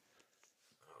of.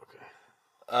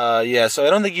 Yeah, so I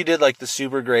don't think you did, like, the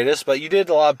super greatest, but you did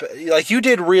a lot, like, you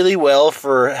did really well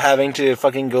for having to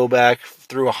fucking go back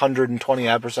through 120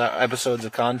 episodes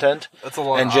of content. That's a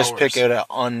lot and of just hours. pick out an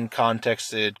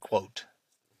uncontexted quote.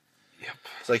 Yep.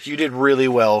 It's like, you did really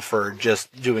well for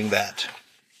just doing that.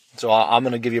 So I'm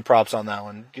going to give you props on that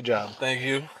one. Good job. Thank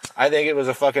you. I think it was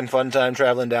a fucking fun time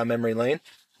traveling down memory lane.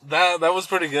 That was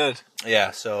pretty good.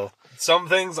 Yeah, so... Some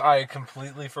things I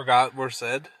completely forgot were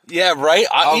said. Yeah, right.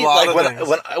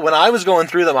 When I was going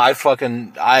through them, I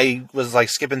was like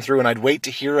skipping through, and I'd wait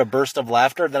to hear a burst of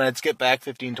laughter, then I'd skip back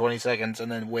 15, 20 seconds,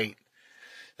 and then wait.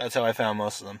 That's how I found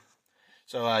most of them.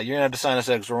 So you're gonna have to sign us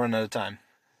out because we're running out of time.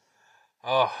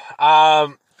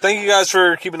 Thank you guys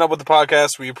for keeping up with the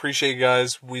podcast. We appreciate you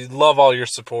guys. We love all your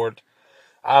support.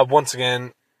 Once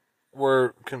again,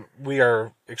 we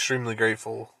are extremely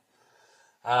grateful.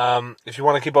 If you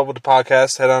want to keep up with the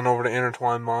podcast, head on over to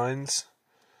Intertwined Minds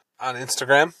on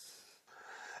Instagram.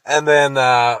 And then,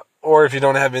 or if you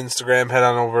don't have Instagram, head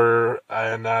on over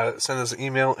and send us an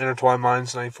email,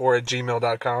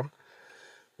 intertwineminds94@gmail.com.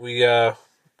 We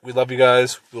love you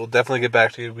guys. We'll definitely get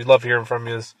back to you. We love hearing from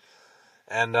you.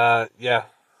 And, yeah,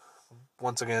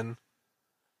 once again,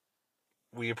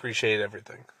 we appreciate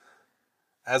everything.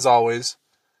 As always,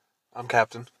 I'm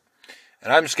Captain.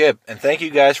 And I'm Skip, and thank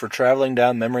you guys for traveling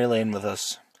down memory lane with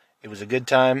us. It was a good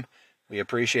time. We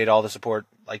appreciate all the support,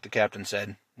 like the captain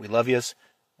said. We love yous.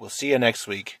 We'll see you next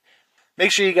week.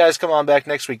 Make sure you guys come on back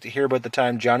next week to hear about the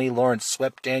time Johnny Lawrence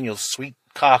swept Daniel's sweet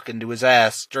cock into his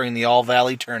ass during the All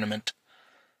Valley tournament.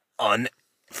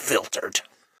 Unfiltered.